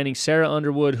World Standings, Sarah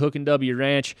Underwood, Hook and W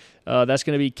Ranch. That's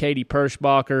going to be Katie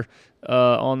Perschbacher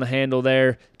on the handle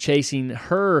there, chasing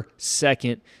her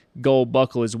second gold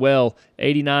buckle as well.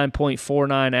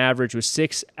 89.49 average with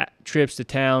 6 trips to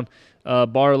town.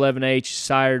 Bar 11H,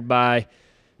 sired by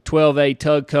 12A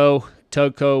Tugco.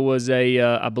 Tugco was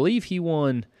I believe he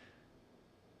won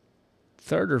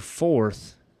 3rd or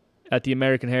 4th at the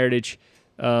American Heritage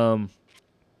in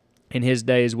his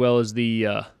day, as well as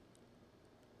the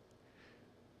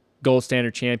gold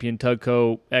standard champion.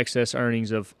 Tugco excess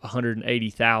earnings of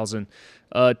 $180,000.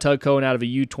 Tugco and out of a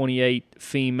U28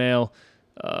 female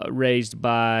raised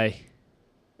by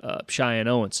Cheyenne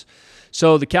Owens.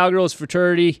 So the Cowgirls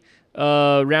Fraternity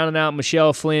rounding out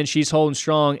Michelle Flynn. She's holding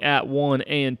strong at 1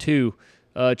 and 2,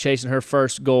 chasing her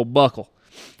first gold buckle.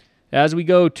 As we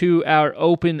go to our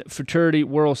Open Fraternity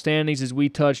World Standings, as we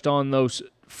touched on those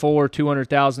 4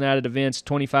 $200,000 added events,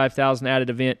 $25,000 added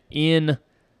event in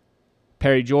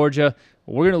Perry, Georgia,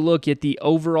 we're going to look at the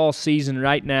overall season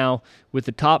right now with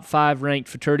the top 5 ranked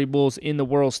fraternity bulls in the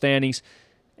world standings.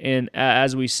 And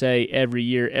as we say every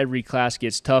year, every class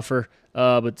gets tougher,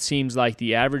 but it seems like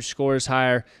the average score is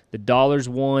higher. The dollars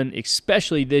won,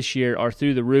 especially this year, are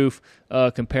through the roof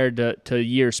compared to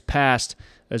years past,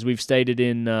 as we've stated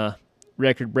in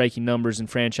record-breaking numbers in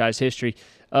franchise history,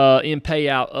 in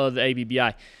payout of the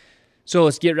ABBI. So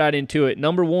let's get right into it.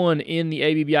 Number 1 in the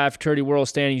ABBI Fraternity World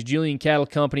Standings, Julian Cattle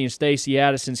Company and Stacy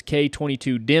Addison's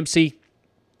K22 Dempsey,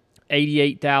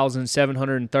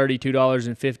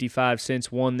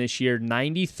 $88,732.55 won this year,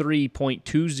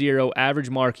 93.20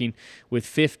 average marking with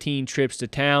 15 trips to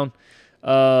town.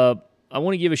 I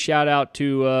want to give a shout-out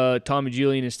to Tommy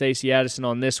Julian and Stacy Addison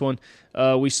on this one.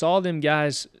 We saw them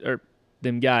guys,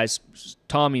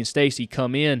 Tommy and Stacy,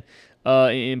 come in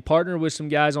and partner with some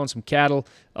guys on some cattle,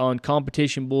 on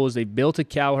competition bulls. They built a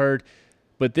cow herd,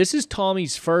 but this is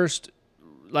Tommy's first,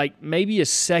 maybe a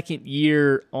second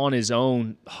year on his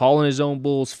own, hauling his own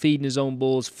bulls, feeding his own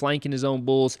bulls, flanking his own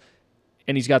bulls,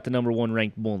 and he's got the number 1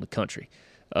 ranked bull in the country.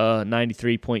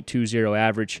 93.20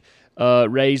 average.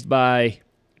 Raised by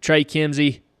Trey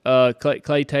Kimsey,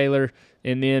 Clay Taylor,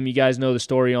 and them. You guys know the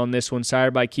story on this one.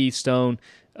 Sired by Keith Stone,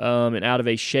 and out of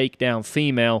a shakedown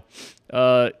female.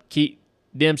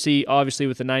 Dempsey, obviously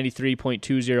with a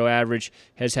 93.20 average,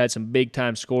 has had some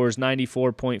big-time scores,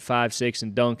 94.56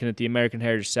 in Duncan at the American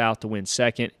Heritage South to win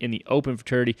second. In the Open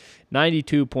Fraternity,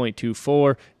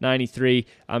 92.24, 93.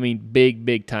 I mean,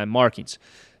 big-time markings.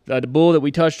 The bull that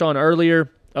we touched on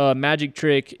earlier, Magic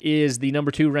Trick, is the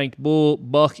number 2 ranked bull,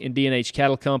 buck in D&H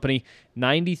Cattle Company,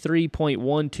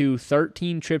 93.12,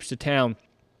 13 trips to town.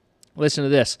 Listen to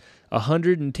this,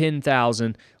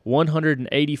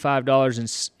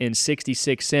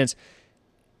 $110,185.66.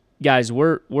 Guys,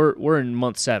 we're in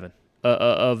month 7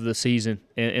 of the season,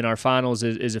 and our finals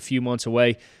is a few months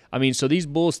away. I mean, so these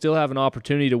bulls still have an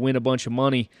opportunity to win a bunch of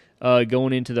money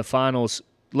going into the finals,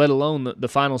 let alone the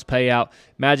finals payout.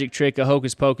 Magic Trick, a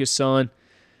Hocus Pocus son,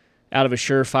 out of a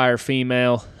Surefire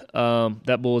female.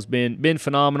 That bull has been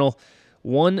phenomenal.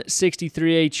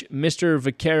 163H Mr.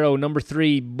 Vaquero, number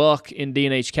 3 buck in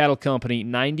D&H Cattle Company,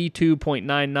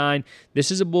 92.99.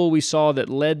 This is a bull we saw that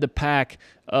led the pack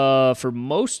for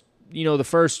most, the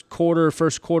first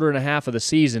quarter and a half of the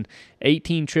season.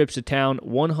 18 trips to town,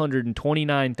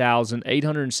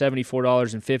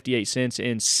 $129,874.58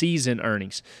 in season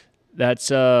earnings.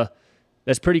 That's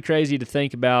pretty crazy to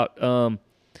think about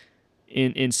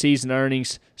in season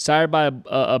earnings. Sired by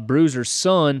a bruiser's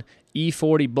son,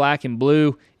 E40 black and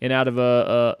blue, and out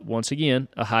of once again,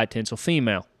 a high tensile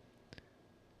female.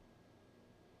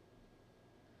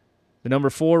 The number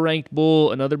 4 ranked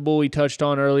bull, another bull we touched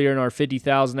on earlier in our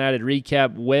 50,000 added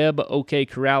recap, Webb OK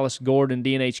Corrales Gordon,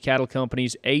 D&H Cattle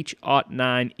Company's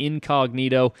H-09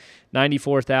 Incognito,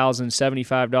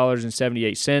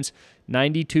 $94,075.78,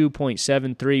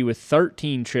 92.73 with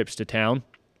 13 trips to town.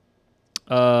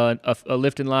 A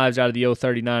Lifting Lives out of the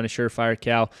 039, a Surefire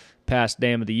cow, past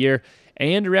Dam of the Year.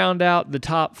 And to round out the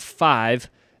top 5,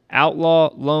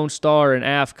 Outlaw, Lone Star, and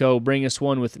AFCO bring us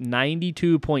one with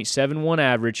 92.71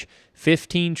 average,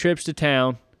 15 trips to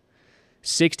town,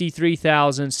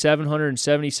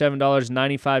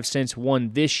 $63,777.95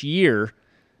 won this year.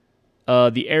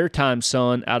 The Airtime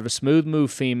son out of a Smooth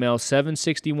Move female,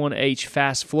 761H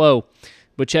Fast Flow.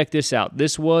 But check this out.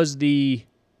 This was the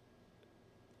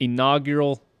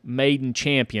inaugural maiden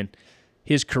champion.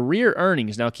 His career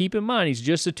earnings, now keep in mind he's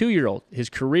just a 2-year-old. His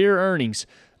career earnings,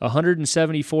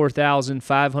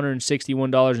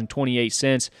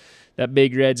 $174,561.28. That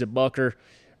Big Red's a bucker,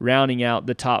 rounding out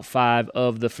the top 5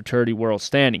 of the Fraternity World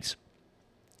standings.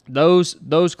 Those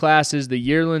classes, the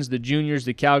yearlings, the juniors,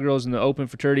 the cowgirls, and the open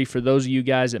fraternity, for those of you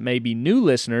guys that may be new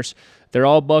listeners, they're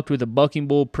all bucked with a Bucking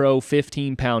Bull Pro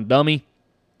 15-pound dummy.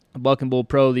 Bucking Bull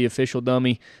Pro, the official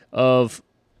dummy of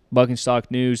Bucking Stock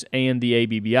News and the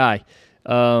ABBI.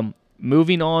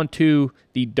 Moving on to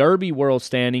the Derby World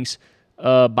standings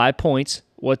by points.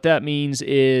 What that means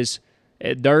is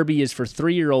Derby is for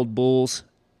 3-year-old bulls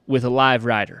with a live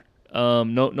rider.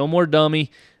 No more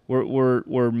dummy.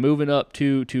 We're moving up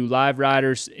to live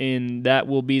riders, and that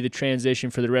will be the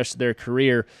transition for the rest of their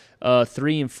career.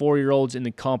 3- and 4-year-olds in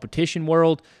the competition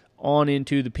world on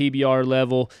into the PBR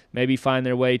level, maybe find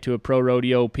their way to a pro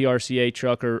rodeo, PRCA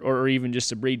truck, or even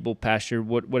just a breed bull pasture,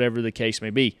 whatever the case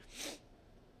may be.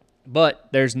 But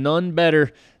there's none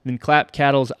better than Clap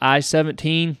Cattle's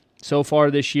I-17 so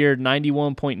far this year,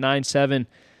 91.97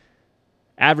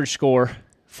 average score,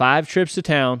 5 trips to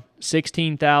town,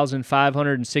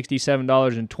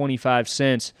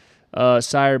 $16,567.25,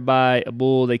 sired by a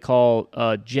bull they call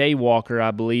Jaywalker, I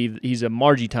believe. He's a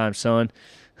Margie Time son.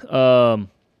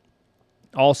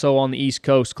 Also on the East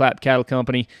Coast, Clap Cattle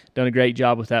Company, done a great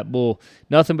job with that bull.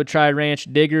 Nothing But Try Ranch,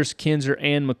 Diggers, Kinzer,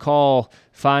 and McCall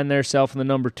find themselves in the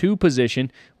number 2 position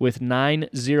with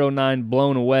 909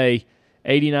 blown away,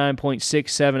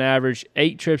 89.67 average,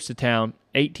 8 trips to town,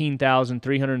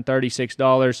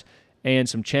 $18,336 and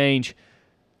some change.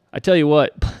 I tell you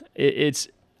what,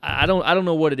 I don't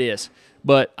know what it is,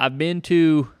 but I've been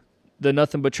to the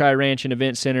Nothing But Try Ranch and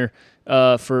Event Center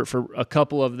for a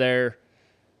couple of their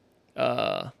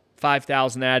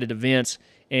 5,000 added events,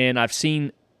 and I've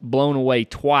seen blown away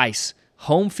twice.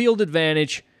 Home field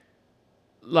advantage,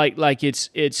 like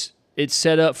it's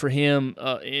set up for him,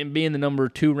 and being the number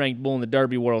 2 ranked bull in the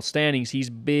Derby World standings. He's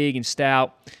big and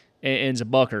stout and is a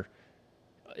bucker.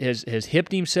 Has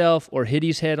hipped himself or hit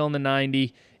his head on the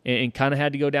 90 and kind of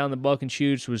had to go down the buck and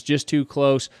shoots, was just too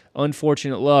close.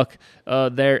 Unfortunate luck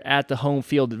there at the home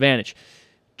field advantage.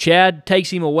 Chad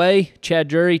takes him away. Chad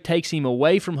Jury takes him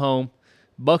away from home,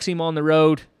 bucks him on the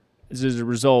road. As a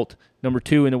result, number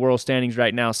 2 in the world standings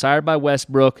right now. Sired by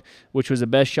Westbrook, which was the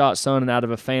best shot son out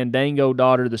of a Fandango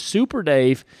daughter. The Super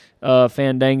Dave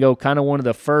Fandango, kind of one of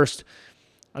the first,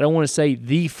 I don't want to say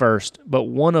the first, but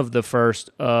one of the first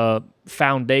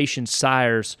foundation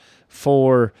sires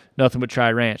for Nothing But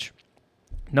Try Ranch.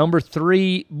 Number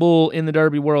 3 bull in the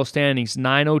Derby World Standings,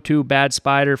 902 Bad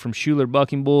Spider from Schuler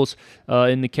Bucking Bulls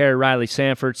in the care of Riley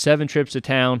Sanford. 7 trips to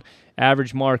town,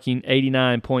 average marking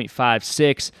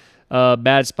 89.56.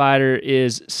 Bad Spider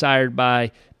is sired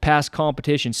by past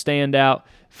competition standout,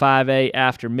 5A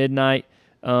After Midnight,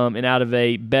 and out of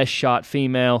a best shot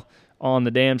female on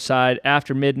the dam side.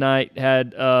 After Midnight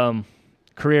had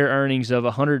career earnings of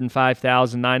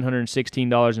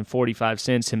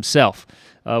 $105,916.45 himself.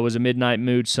 Was a Midnight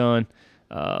Mood son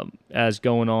as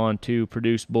going on to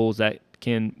produce bulls that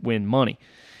can win money.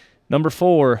 Number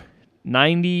 4,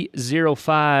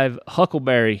 9005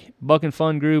 Huckleberry, Buck and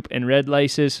Fun Group and Red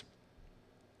Laces.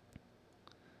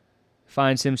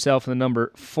 Finds himself in the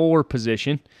number 4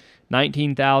 position.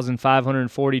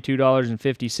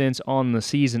 $19,542.50 on the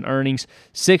season earnings.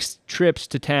 6 trips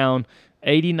to town,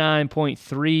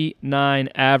 89.39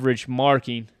 average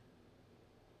marking.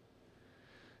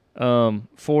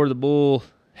 For the bull,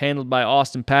 handled by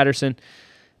Austin Patterson,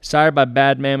 sired by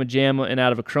Bad Mama Jamma, and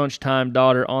out of a Crunch Time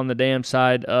daughter on the dam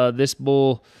side. This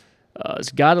bull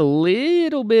has got a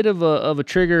little bit of a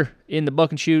trigger in the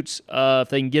buck and shoots. If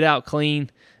they can get out clean,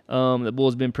 the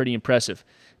bull's been pretty impressive.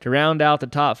 To round out the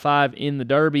top 5 in the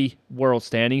Derby World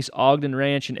Standings, Ogden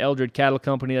Ranch and Eldred Cattle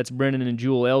Company, that's Brennan and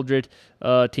Jewel Eldred,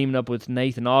 teaming up with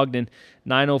Nathan Ogden.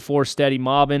 904 Steady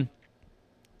Mobbin,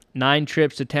 9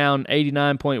 trips to town,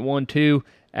 89.12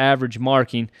 average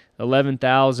marking,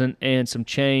 11,000 and some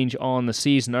change on the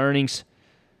season earnings.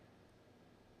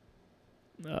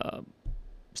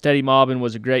 Steady Mobbin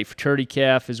was a great fraternity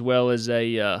calf, as well as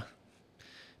a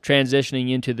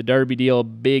transitioning into the Derby deal, a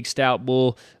big stout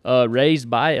bull raised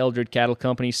by Eldred Cattle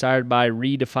Company, sired by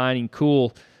Redefining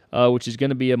Cool, which is going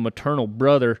to be a maternal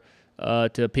brother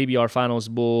to PBR Finals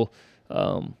bull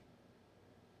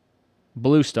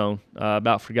Bluestone,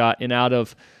 about forgot. And out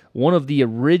of one of the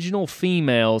original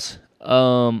females,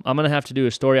 I'm going to have to do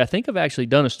a story. I think I've actually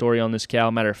done a story on this cow,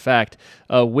 matter of fact.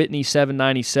 Whitney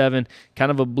 797,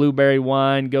 kind of a blueberry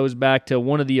wine, goes back to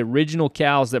one of the original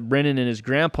cows that Brennan and his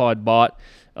grandpa had bought,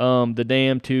 the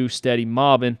Dam 2 Steady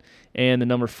Mobbin, and the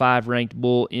number 5 ranked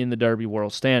bull in the Derby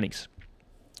World Standings.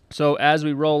 So as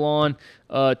we roll on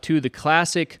to the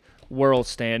Classic World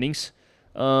Standings,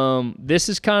 this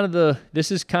is kind of the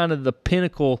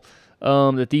pinnacle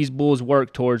that these bulls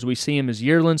work towards. We see them as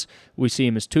yearlings, we see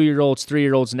them as 2-year-olds,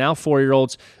 3-year-olds, now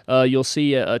 4-year-olds. You'll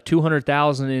see a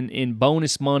 $200,000 in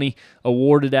bonus money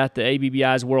awarded at the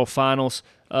ABBI's World Finals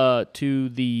to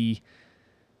the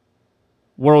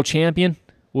world champion.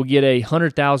 Will get a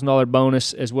 $100,000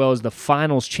 bonus, as well as the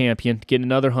finals champion get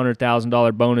another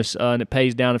 $100,000 bonus, and it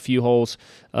pays down a few holes.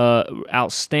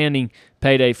 Outstanding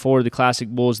payday for the Classic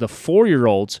Bulls, the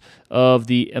 4-year-olds of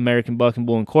the American Bucking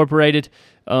Bull Incorporated.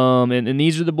 And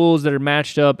these are the bulls that are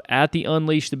matched up at the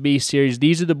Unleash the Beast series.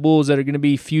 These are the bulls that are going to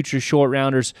be future short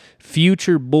rounders,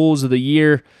 future bulls of the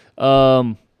year.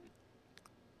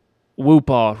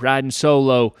 Whoopah riding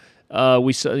solo.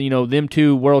 We saw, them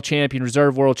two, world champion,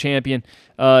 reserve world champion.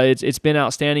 It's been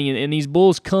outstanding, and these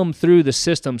bulls come through the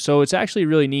system. So it's actually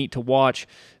really neat to watch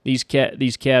these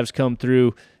calves come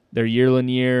through their yearling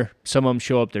year. Some of them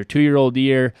show up their 2-year-old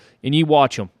year, and you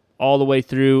watch them all the way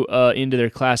through into their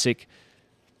classic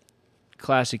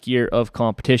year of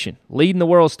competition. Leading the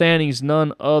world standings,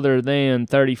 none other than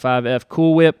 35F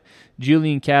Cool Whip,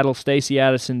 Julian Cattle, Stacy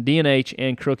Addison, DNH,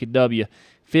 and Crooked W.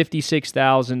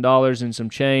 $56,000 and some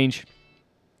change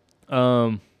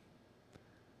on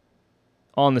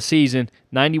the season.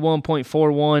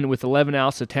 91.41 with 11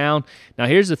 outs of town. Now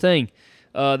here's the thing.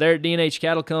 They're at DNH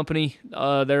Cattle Company.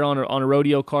 They're on a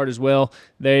rodeo card as well.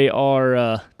 They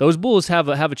are those bulls have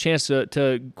a chance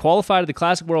to qualify to the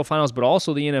Classic World Finals, but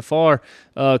also the NFR.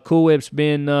 Cool Whip's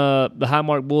been the high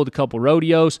mark bull at a couple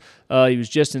rodeos. He was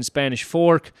just in Spanish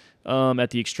Fork at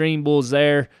the Extreme Bulls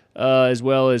there, as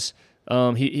well as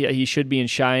he should be in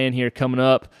Cheyenne here coming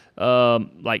up,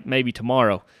 like maybe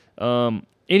tomorrow.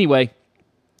 Anyway.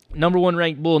 Number 1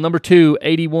 ranked bull. Number 2,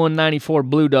 8194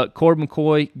 Blue Duck. Cord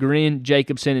McCoy, Grin,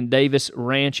 Jacobson, and Davis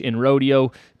Ranch and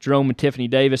Rodeo. Jerome and Tiffany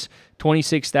Davis.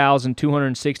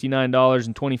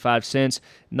 $26,269.25.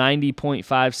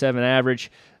 90.57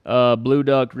 average. Blue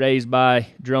Duck raised by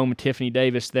Jerome and Tiffany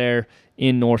Davis there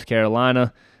in North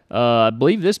Carolina. I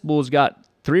believe this bull's got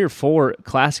 3 or 4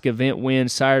 classic event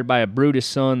wins, sired by a Brutus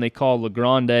son they call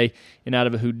LeGrande, and out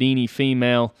of a Houdini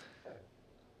female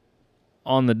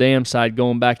on the dam side,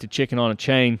 going back to Chicken on a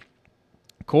Chain.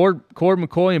 Cord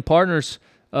McCoy and partners,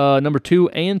 number 2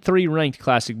 and 3 ranked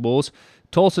Classic Bulls.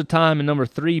 Tulsa Time in number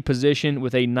 3 position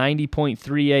with a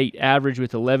 90.38 average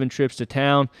with 11 trips to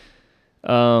town.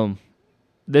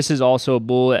 This is also a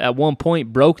bull at one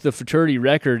point broke the fraternity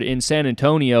record in San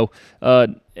Antonio.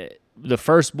 The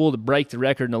first bull to break the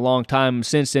record in a long time.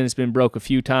 Since then, it's been broke a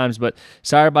few times, but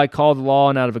sired by Call the Law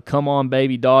and out of a Come On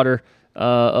Baby daughter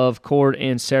of Cord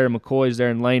and Sarah McCoy's there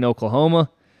in Lane, Oklahoma.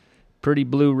 Pretty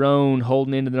Blue Roan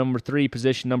holding into the number 3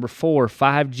 position. Number 4,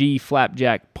 5G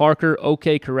Flapjack Parker,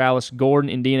 OK Corrales Gordon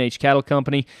and D&H Cattle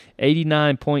Company,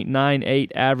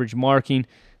 89.98 average marking,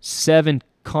 7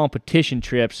 competition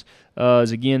trips.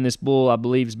 As again, this bull, I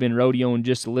believe, has been rodeoing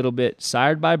just a little bit,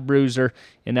 sired by Bruiser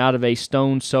and out of a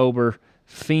Stone Sober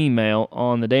female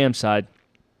on the dam side.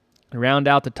 Round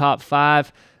out the top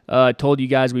 5. I told you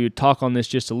guys we would talk on this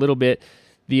just a little bit.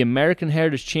 The American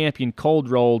Heritage Champion Cold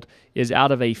Rolled is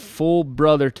out of a full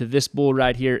brother to this bull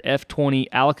right here, F20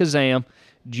 Alakazam,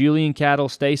 Julian Cattle,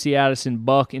 Stacy Addison,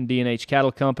 Buck, and D&H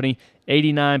Cattle Company,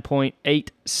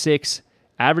 89.86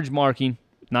 average marking,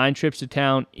 9 trips to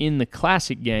town in the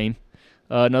Classic game.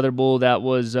 Another bull that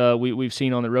was we've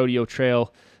seen on the rodeo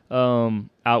trail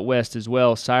out west as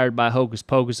well, sired by Hocus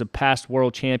Pocus, a past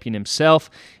world champion himself,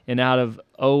 and out of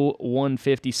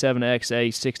 0157XA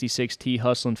 66T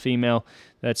hustling female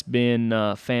that's been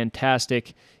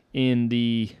fantastic in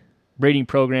the breeding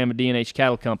program at D&H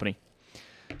Cattle Company.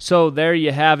 So there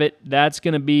you have it. That's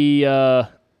going to be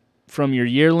from your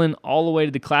yearling all the way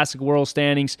to the Classic World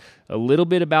standings, a little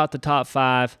bit about the top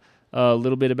 5, a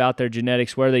little bit about their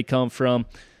genetics, where they come from.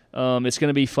 It's going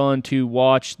to be fun to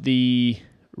watch the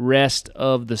rest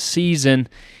of the season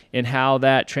and how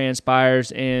that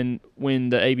transpires and when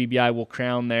the ABBI will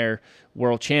crown their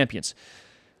world champions.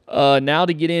 Now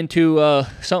to get into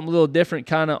something a little different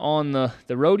kind of on the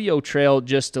rodeo trail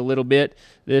just a little bit.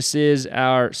 This is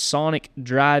our Sonic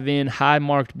Drive-In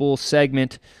High-Marked Bull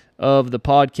segment of the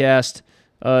podcast.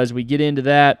 As we get into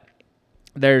that,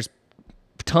 there's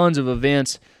tons of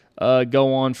events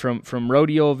go on from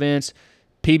rodeo events,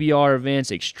 PBR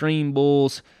events, extreme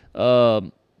bulls,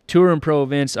 tour and pro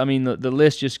events. I mean, the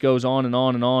list just goes on and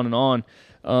on and on and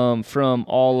on from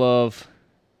all of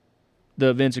the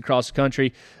events across the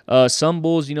country. Some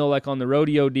bulls, like on the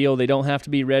rodeo deal, they don't have to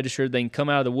be registered. They can come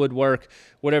out of the woodwork,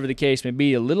 whatever the case may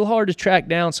be. A little hard to track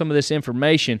down some of this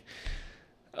information.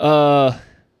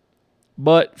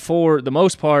 But for the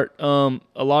most part, a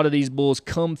lot of these bulls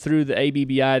come through the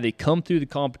ABBI. They come through the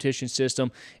competition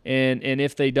system, and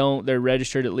if they don't, they're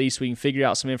registered at least. We can figure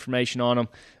out some information on them.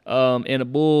 And a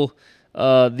bull,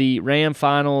 the Ram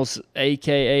Finals,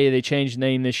 a.k.a. they changed the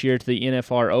name this year to the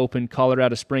NFR Open,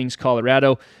 Colorado Springs,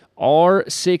 Colorado.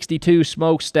 R62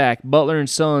 Smokestack, Butler &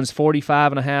 Sons,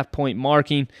 45.5-point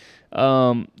marking.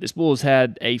 This bull has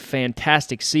had a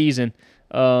fantastic season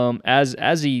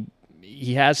as he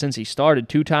has since he started.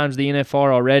 2 times the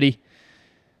NFR already.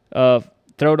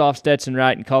 Throwed off Stetson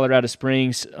Wright in Colorado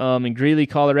Springs. In Greeley,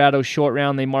 Colorado, short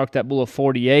round, they marked that bull of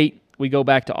 48. We go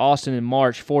back to Austin in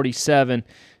March, 47.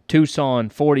 Tucson,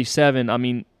 47. I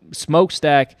mean,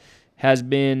 Smokestack has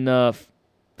been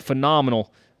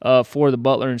phenomenal for the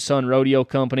Butler & Son Rodeo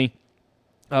Company.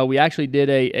 We actually did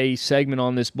a segment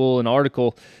on this bull, an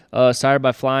article, sired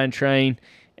by Flying Train,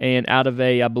 and out of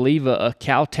I believe, a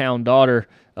Cowtown daughter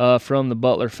from the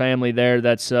Butler family there.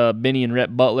 That's Benny and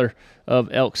Rhett Butler of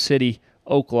Elk City,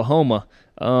 Oklahoma.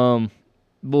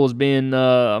 Bull's been,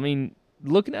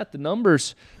 looking at the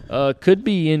numbers, could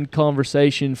be in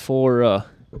conversation for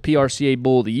PRCA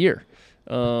Bull of the Year.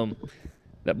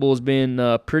 That bull's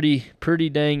been pretty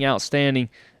dang outstanding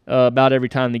about every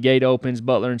time the gate opens.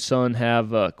 Butler & Son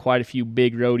have quite a few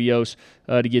big rodeos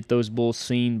to get those bulls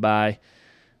seen by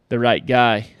the right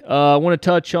guy. I want to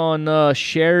touch on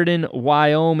Sheridan,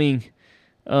 Wyoming,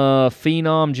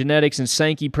 Phenom Genetics and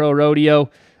Sankey Pro Rodeo.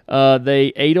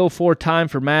 They 804 time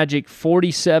for Magic,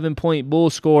 47-point bull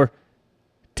score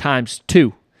times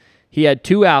 2. He had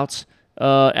 2 outs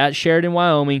at Sheridan,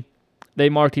 Wyoming. They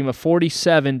marked him a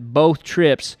 47 both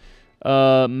trips.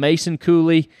 Mason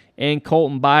Cooley and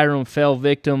Colton Byram fell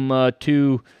victim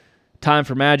to Time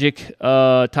for Magic and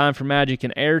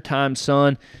Airtime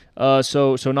Sun.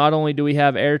 So not only do we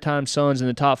have Airtime Suns in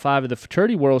the top 5 of the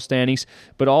fraternity world standings,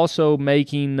 but also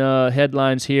making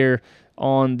headlines here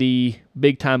on the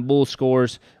big-time bull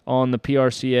scores on the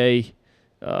PRCA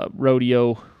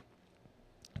rodeo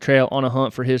trail on a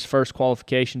hunt for his first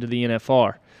qualification to the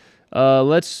NFR.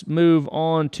 Let's move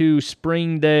on to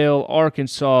Springdale,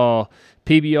 Arkansas,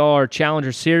 PBR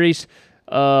Challenger Series.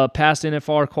 Past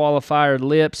NFR qualifier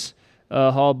Lips,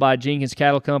 hauled by Jenkins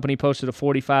Cattle Company, posted a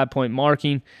 45-point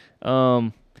marking.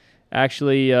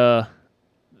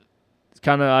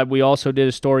 we also did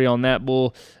a story on that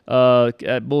bull.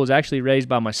 That bull was actually raised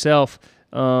by myself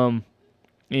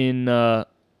in the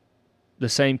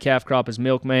same calf crop as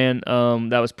Milkman.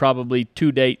 That was probably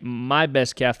to date my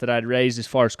best calf that I'd raised as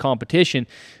far as competition.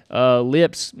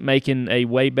 Lips making a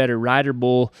way better rider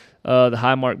bull, the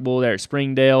high mark bull there at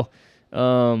Springdale,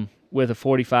 with a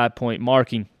 45-point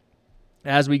marking.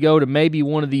 As we go to maybe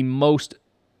one of the most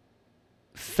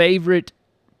favorite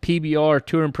PBR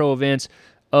Tour and Pro events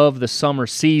of the summer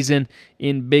season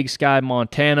in Big Sky,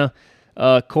 Montana,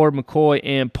 Cord McCoy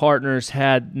and partners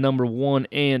had number 1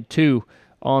 and 2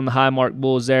 on the high mark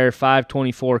bulls there.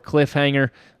 524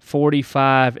 Cliffhanger,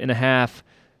 45.5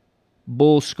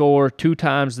 bull score, 2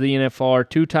 times the NFR,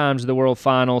 2 times the World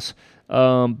Finals.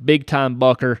 Big time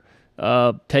bucker,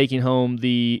 taking home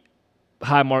the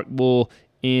high mark bull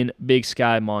in Big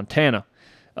Sky, Montana.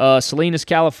 Salinas,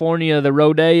 California, the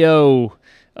Rodeo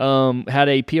had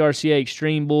a PRCA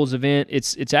Extreme Bulls event.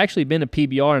 It's actually been a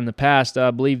PBR in the past.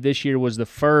 I believe this year was the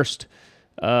first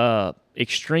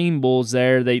Extreme Bulls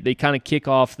there. They kind of kick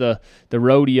off the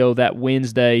rodeo that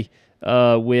Wednesday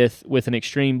with an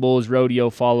Extreme Bulls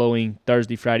rodeo following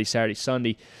Thursday, Friday, Saturday,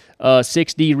 Sunday.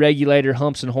 6D Regulator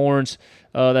Humps and Horns.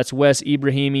 That's Wes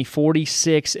Ibrahimi,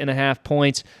 46.5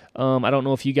 points. I don't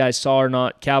know if you guys saw or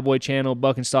not. Cowboy Channel,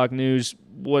 Buck and Stock News,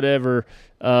 whatever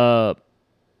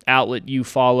outlet you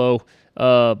follow.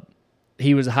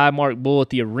 He was a high mark bull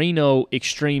at the Reno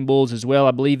Extreme Bulls as well.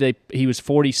 I believe he was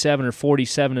 47 or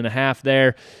 47.5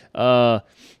 there.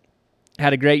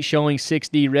 Had a great showing.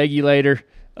 6D Regulator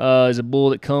is a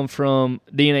bull that come from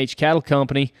D&H Cattle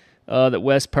Company that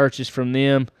Wes purchased from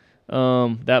them.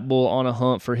 That bull on a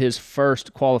hunt for his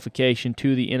first qualification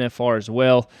to the NFR as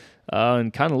well.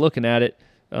 And kind of looking at it,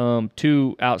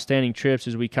 2 outstanding trips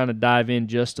as we kind of dive in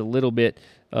just a little bit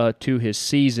to his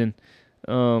season.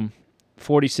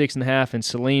 46.5 in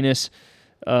Salinas,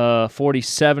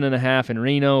 47.5 in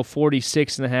Reno,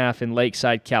 46.5 in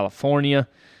Lakeside, California.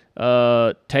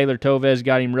 Taylor Tovez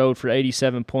got him rode for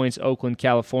 87 points, Oakland,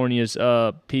 California's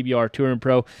PBR Tour and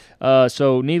Pro.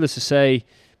 So needless to say,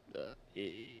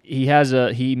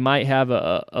 he might have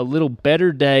a little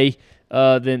better day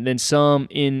than some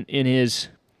in his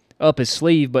up his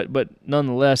sleeve, but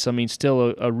nonetheless, I mean,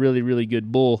 still a really, really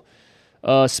good bull.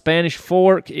 Spanish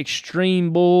Fork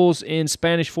Extreme Bulls in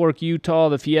Spanish Fork, Utah,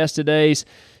 the Fiesta Days.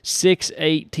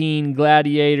 618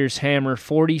 Gladiators Hammer,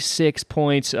 46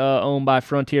 points, owned by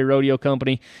Frontier Rodeo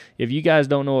Company. If you guys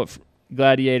don't know what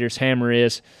Gladiators Hammer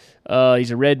is,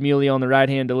 he's a red muley on the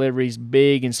right-hand delivery. He's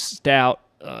big and stout.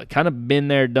 Kind of been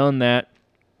there, done that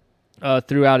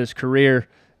throughout his career.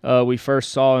 We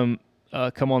first saw him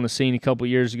come on the scene a couple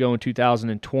years ago in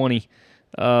 2020.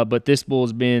 But this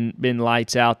bull's been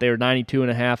lights out. They were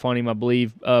 92.5 on him, I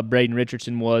believe. Braden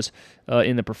Richardson was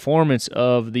in the performance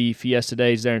of the Fiesta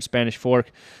Days there in Spanish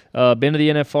Fork. Been to the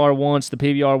NFR once, the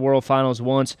PBR World Finals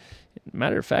once.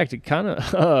 Matter of fact, it kind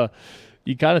of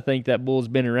you kind of think that bull's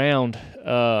been around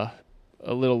a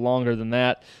little longer than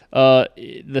that.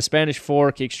 The Spanish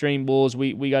Fork Extreme Bulls,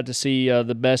 we got to see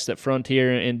the best at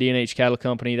Frontier and D&H Cattle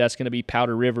Company. That's going to be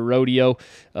Powder River Rodeo,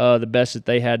 the best that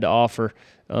they had to offer.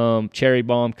 Cherry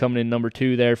Bomb coming in number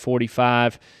 2 there,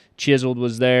 45. Chiseled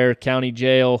was there. County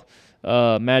Jail,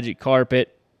 Magic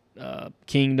Carpet,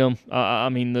 Kingdom. I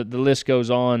mean, the list goes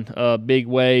on. Big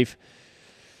Wave,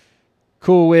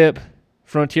 Cool Whip,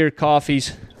 Frontier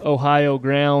Coffees, Ohio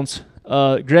Grounds.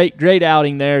 Great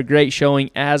outing there. Great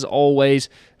showing, as always,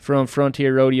 from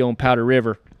Frontier Rodeo and Powder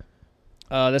River.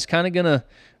 That's kind of going to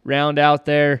round out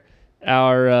there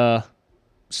our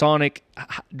Sonic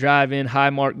Drive-In High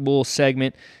Mark Bull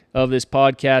segment of this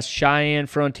podcast. Cheyenne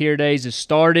Frontier Days has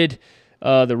started.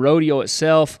 The rodeo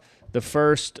itself, the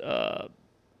first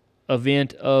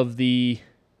event of the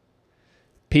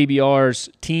PBR's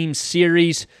Team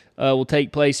Series, will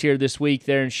take place here this week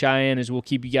there in Cheyenne, as we'll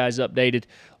keep you guys updated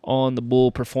on the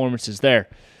bull performances there.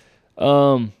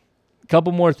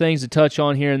 Couple more things to touch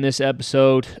on here in this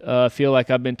episode. I feel like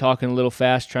I've been talking a little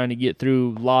fast, trying to get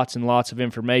through lots and lots of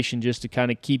information just to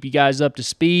kind of keep you guys up to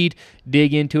speed,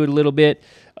 dig into it a little bit.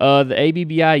 The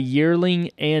ABBI Yearling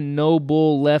and No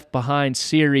Bull Left Behind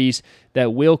series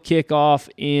that will kick off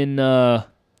in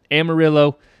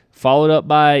Amarillo, followed up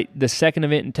by the second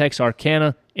event in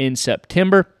Texarkana in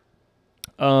September,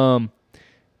 and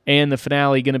the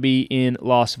finale going to be in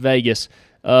Las Vegas.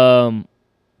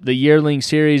 The yearling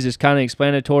series is kind of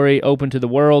explanatory, open to the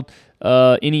world.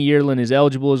 Any yearling is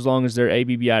eligible as long as they're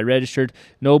ABBI registered.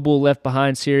 No Bull Left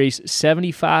Behind series,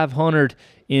 $7,500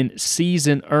 in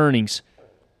season earnings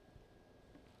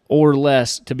or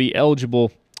less to be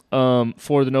eligible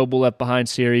for the No Bull Left Behind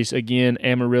series. Again,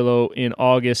 Amarillo in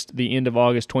August, the end of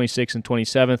August, 26th and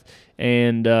 27th,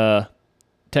 and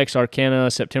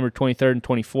Texarkana, September 23rd and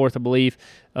 24th, I believe,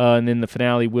 and then the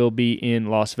finale will be in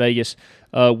Las Vegas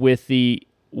with the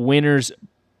winners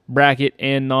bracket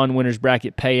and non-winners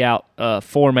bracket payout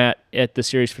format at the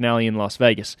series finale in Las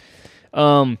Vegas.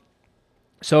 So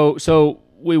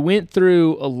we went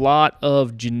through a lot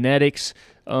of genetics,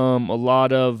 a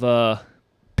lot of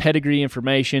pedigree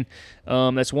information.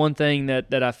 That's one thing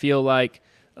that I feel like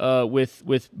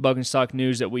with Buck and Stock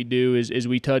News that we do is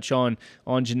we touch on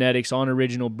genetics, on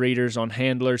original breeders, on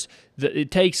handlers.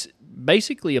 It takes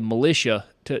basically a militia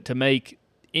to make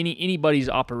anybody's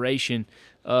operation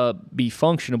be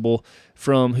functionable,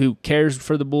 from who cares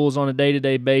for the bulls on a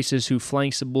day-to-day basis, who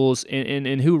flanks the bulls,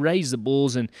 and who raised the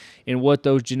bulls, and what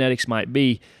those genetics might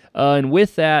be. And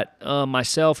with that,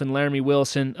 myself and Laramie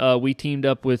Wilson, we teamed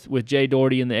up with Jay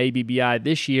Doherty and the ABBI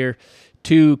this year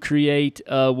to create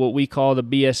what we call the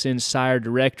BSN Sire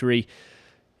Directory.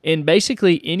 And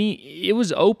basically, it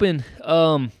was open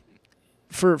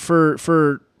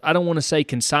for I don't want to say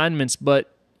consignments,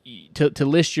 but to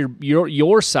list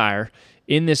your sire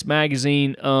in this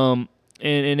magazine.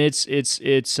 And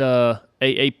it's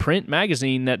a print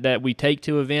magazine that we take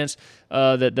to events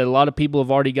that a lot of people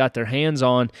have already got their hands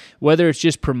on, whether it's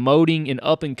just promoting an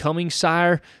up-and-coming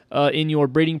sire in your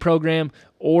breeding program,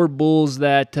 or bulls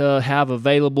that have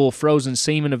available frozen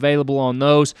semen available on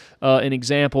those. An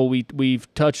example,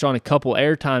 we've touched on a couple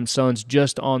Airtime sons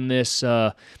just on this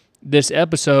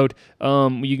episode.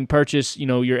 You can purchase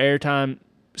your Airtime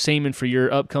semen for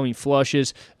your upcoming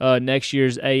flushes, next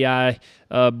year's AI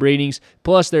breedings.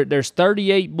 Plus, there's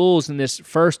 38 bulls in this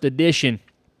first edition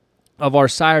of our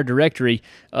sire directory.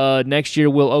 Next year,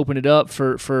 we'll open it up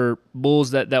for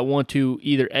bulls that want to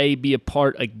either be a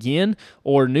part again,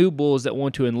 or new bulls that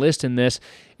want to enlist in this.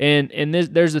 And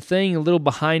there's a thing a little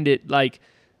behind it, like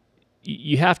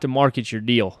you have to market your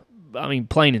deal. I mean,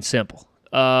 plain and simple.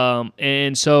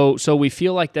 And so we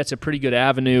feel like that's a pretty good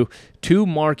avenue to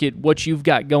market what you've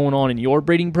got going on in your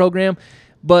breeding program.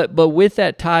 But with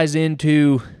that ties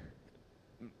into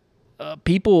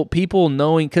people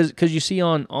knowing, because you see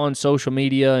on social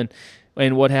media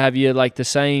and what have you, like the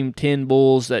same 10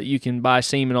 bulls that you can buy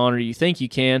semen on, or you think you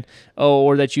can,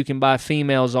 or that you can buy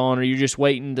females on, or you're just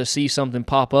waiting to see something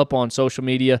pop up on social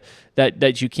media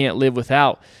that you can't live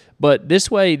without. But this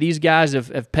way, these guys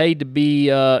have paid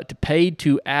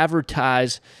to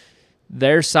advertise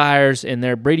their sires and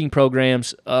their breeding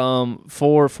programs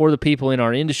for the people in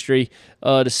our industry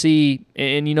to see,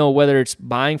 and whether it's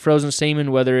buying frozen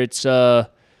semen, whether it's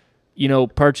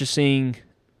purchasing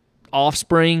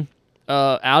offspring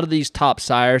out of these top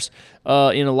sires.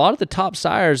 And a lot of the top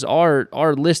sires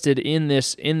are listed in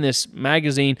this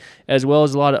magazine, as well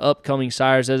as a lot of upcoming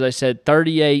sires. As I said,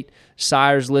 38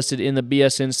 sires listed in the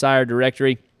BSN Sire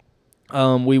Directory.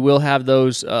 We will have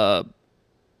those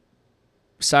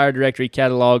Sire Directory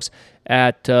catalogs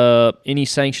at any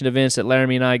sanctioned events that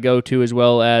Laramie and I go to, as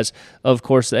well as, of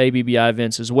course, the ABBI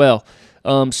events as well.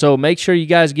 So make sure you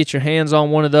guys get your hands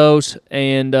on one of those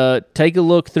and take a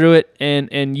look through it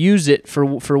and use it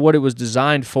for what it was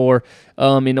designed for,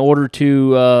 in order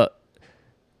to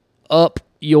up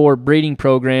your breeding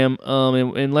program.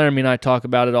 And Laramie and I talk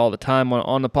about it all the time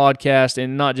on the podcast,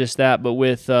 and not just that, but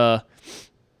with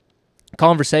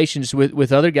conversations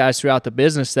with other guys throughout the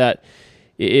business, that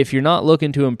if you're not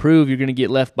looking to improve, you're going to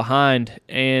get left behind.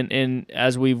 And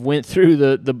as we've went through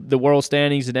the world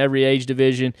standings in every age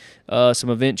division, some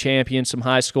event champions, some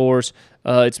high scores,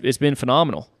 it's been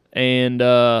phenomenal. And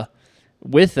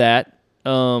with that,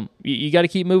 you got to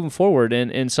keep moving forward.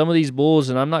 And some of these bulls,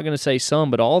 and I'm not going to say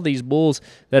some, but all these bulls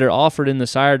that are offered in the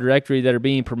Sire Directory that are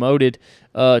being promoted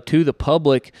to the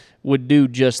public would do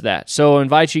just that. So I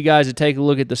invite you guys to take a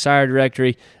look at the Sire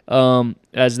Directory,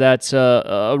 as that's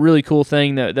a really cool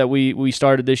thing that we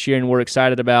started this year, and we're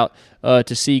excited about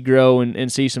to see grow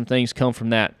and see some things come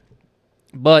from that.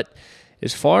 But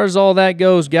as far as all that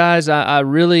goes, guys, I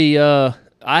really I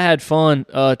had fun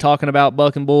talking about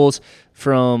bucking bulls,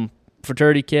 from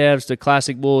fraternity calves to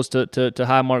classic bulls to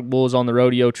high mark bulls on the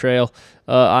rodeo trail.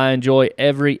 I enjoy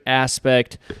every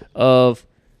aspect of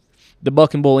the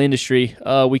buck and bull industry.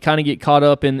 We kind of get caught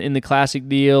up in the classic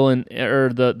deal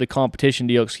or the competition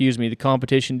deal, the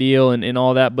competition deal and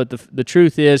all that. But the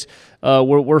truth is,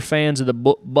 we're fans of the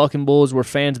buck and bulls. We're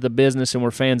fans of the business, and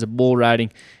we're fans of bull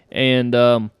riding. And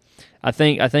I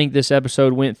think this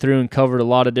episode went through and covered a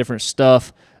lot of different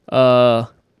stuff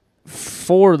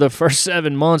for the first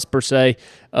 7 months per se.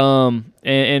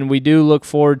 And we do look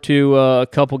forward to a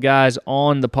couple guys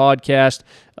on the podcast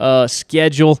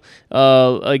schedule.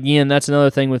 Again, that's another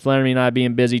thing with Laramie and I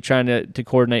being busy, trying to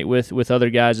coordinate with other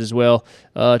guys as well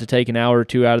to take an hour or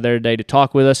two out of their day to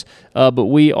talk with us. But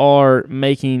we are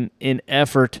making an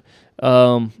effort,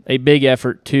 a big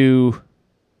effort to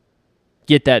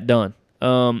get that done.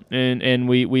 And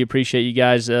we appreciate you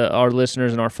guys, our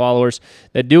listeners and our followers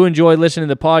that do enjoy listening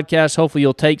to the podcast. Hopefully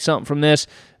you'll take something from this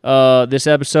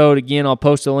episode. Again, I'll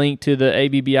post a link to the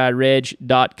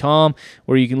abbireg.com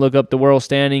where you can look up the world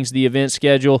standings, the event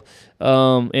schedule,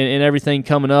 and everything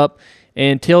coming up.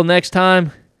 Until next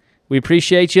time, we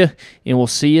appreciate you, and we'll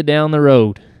see you down the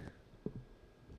road.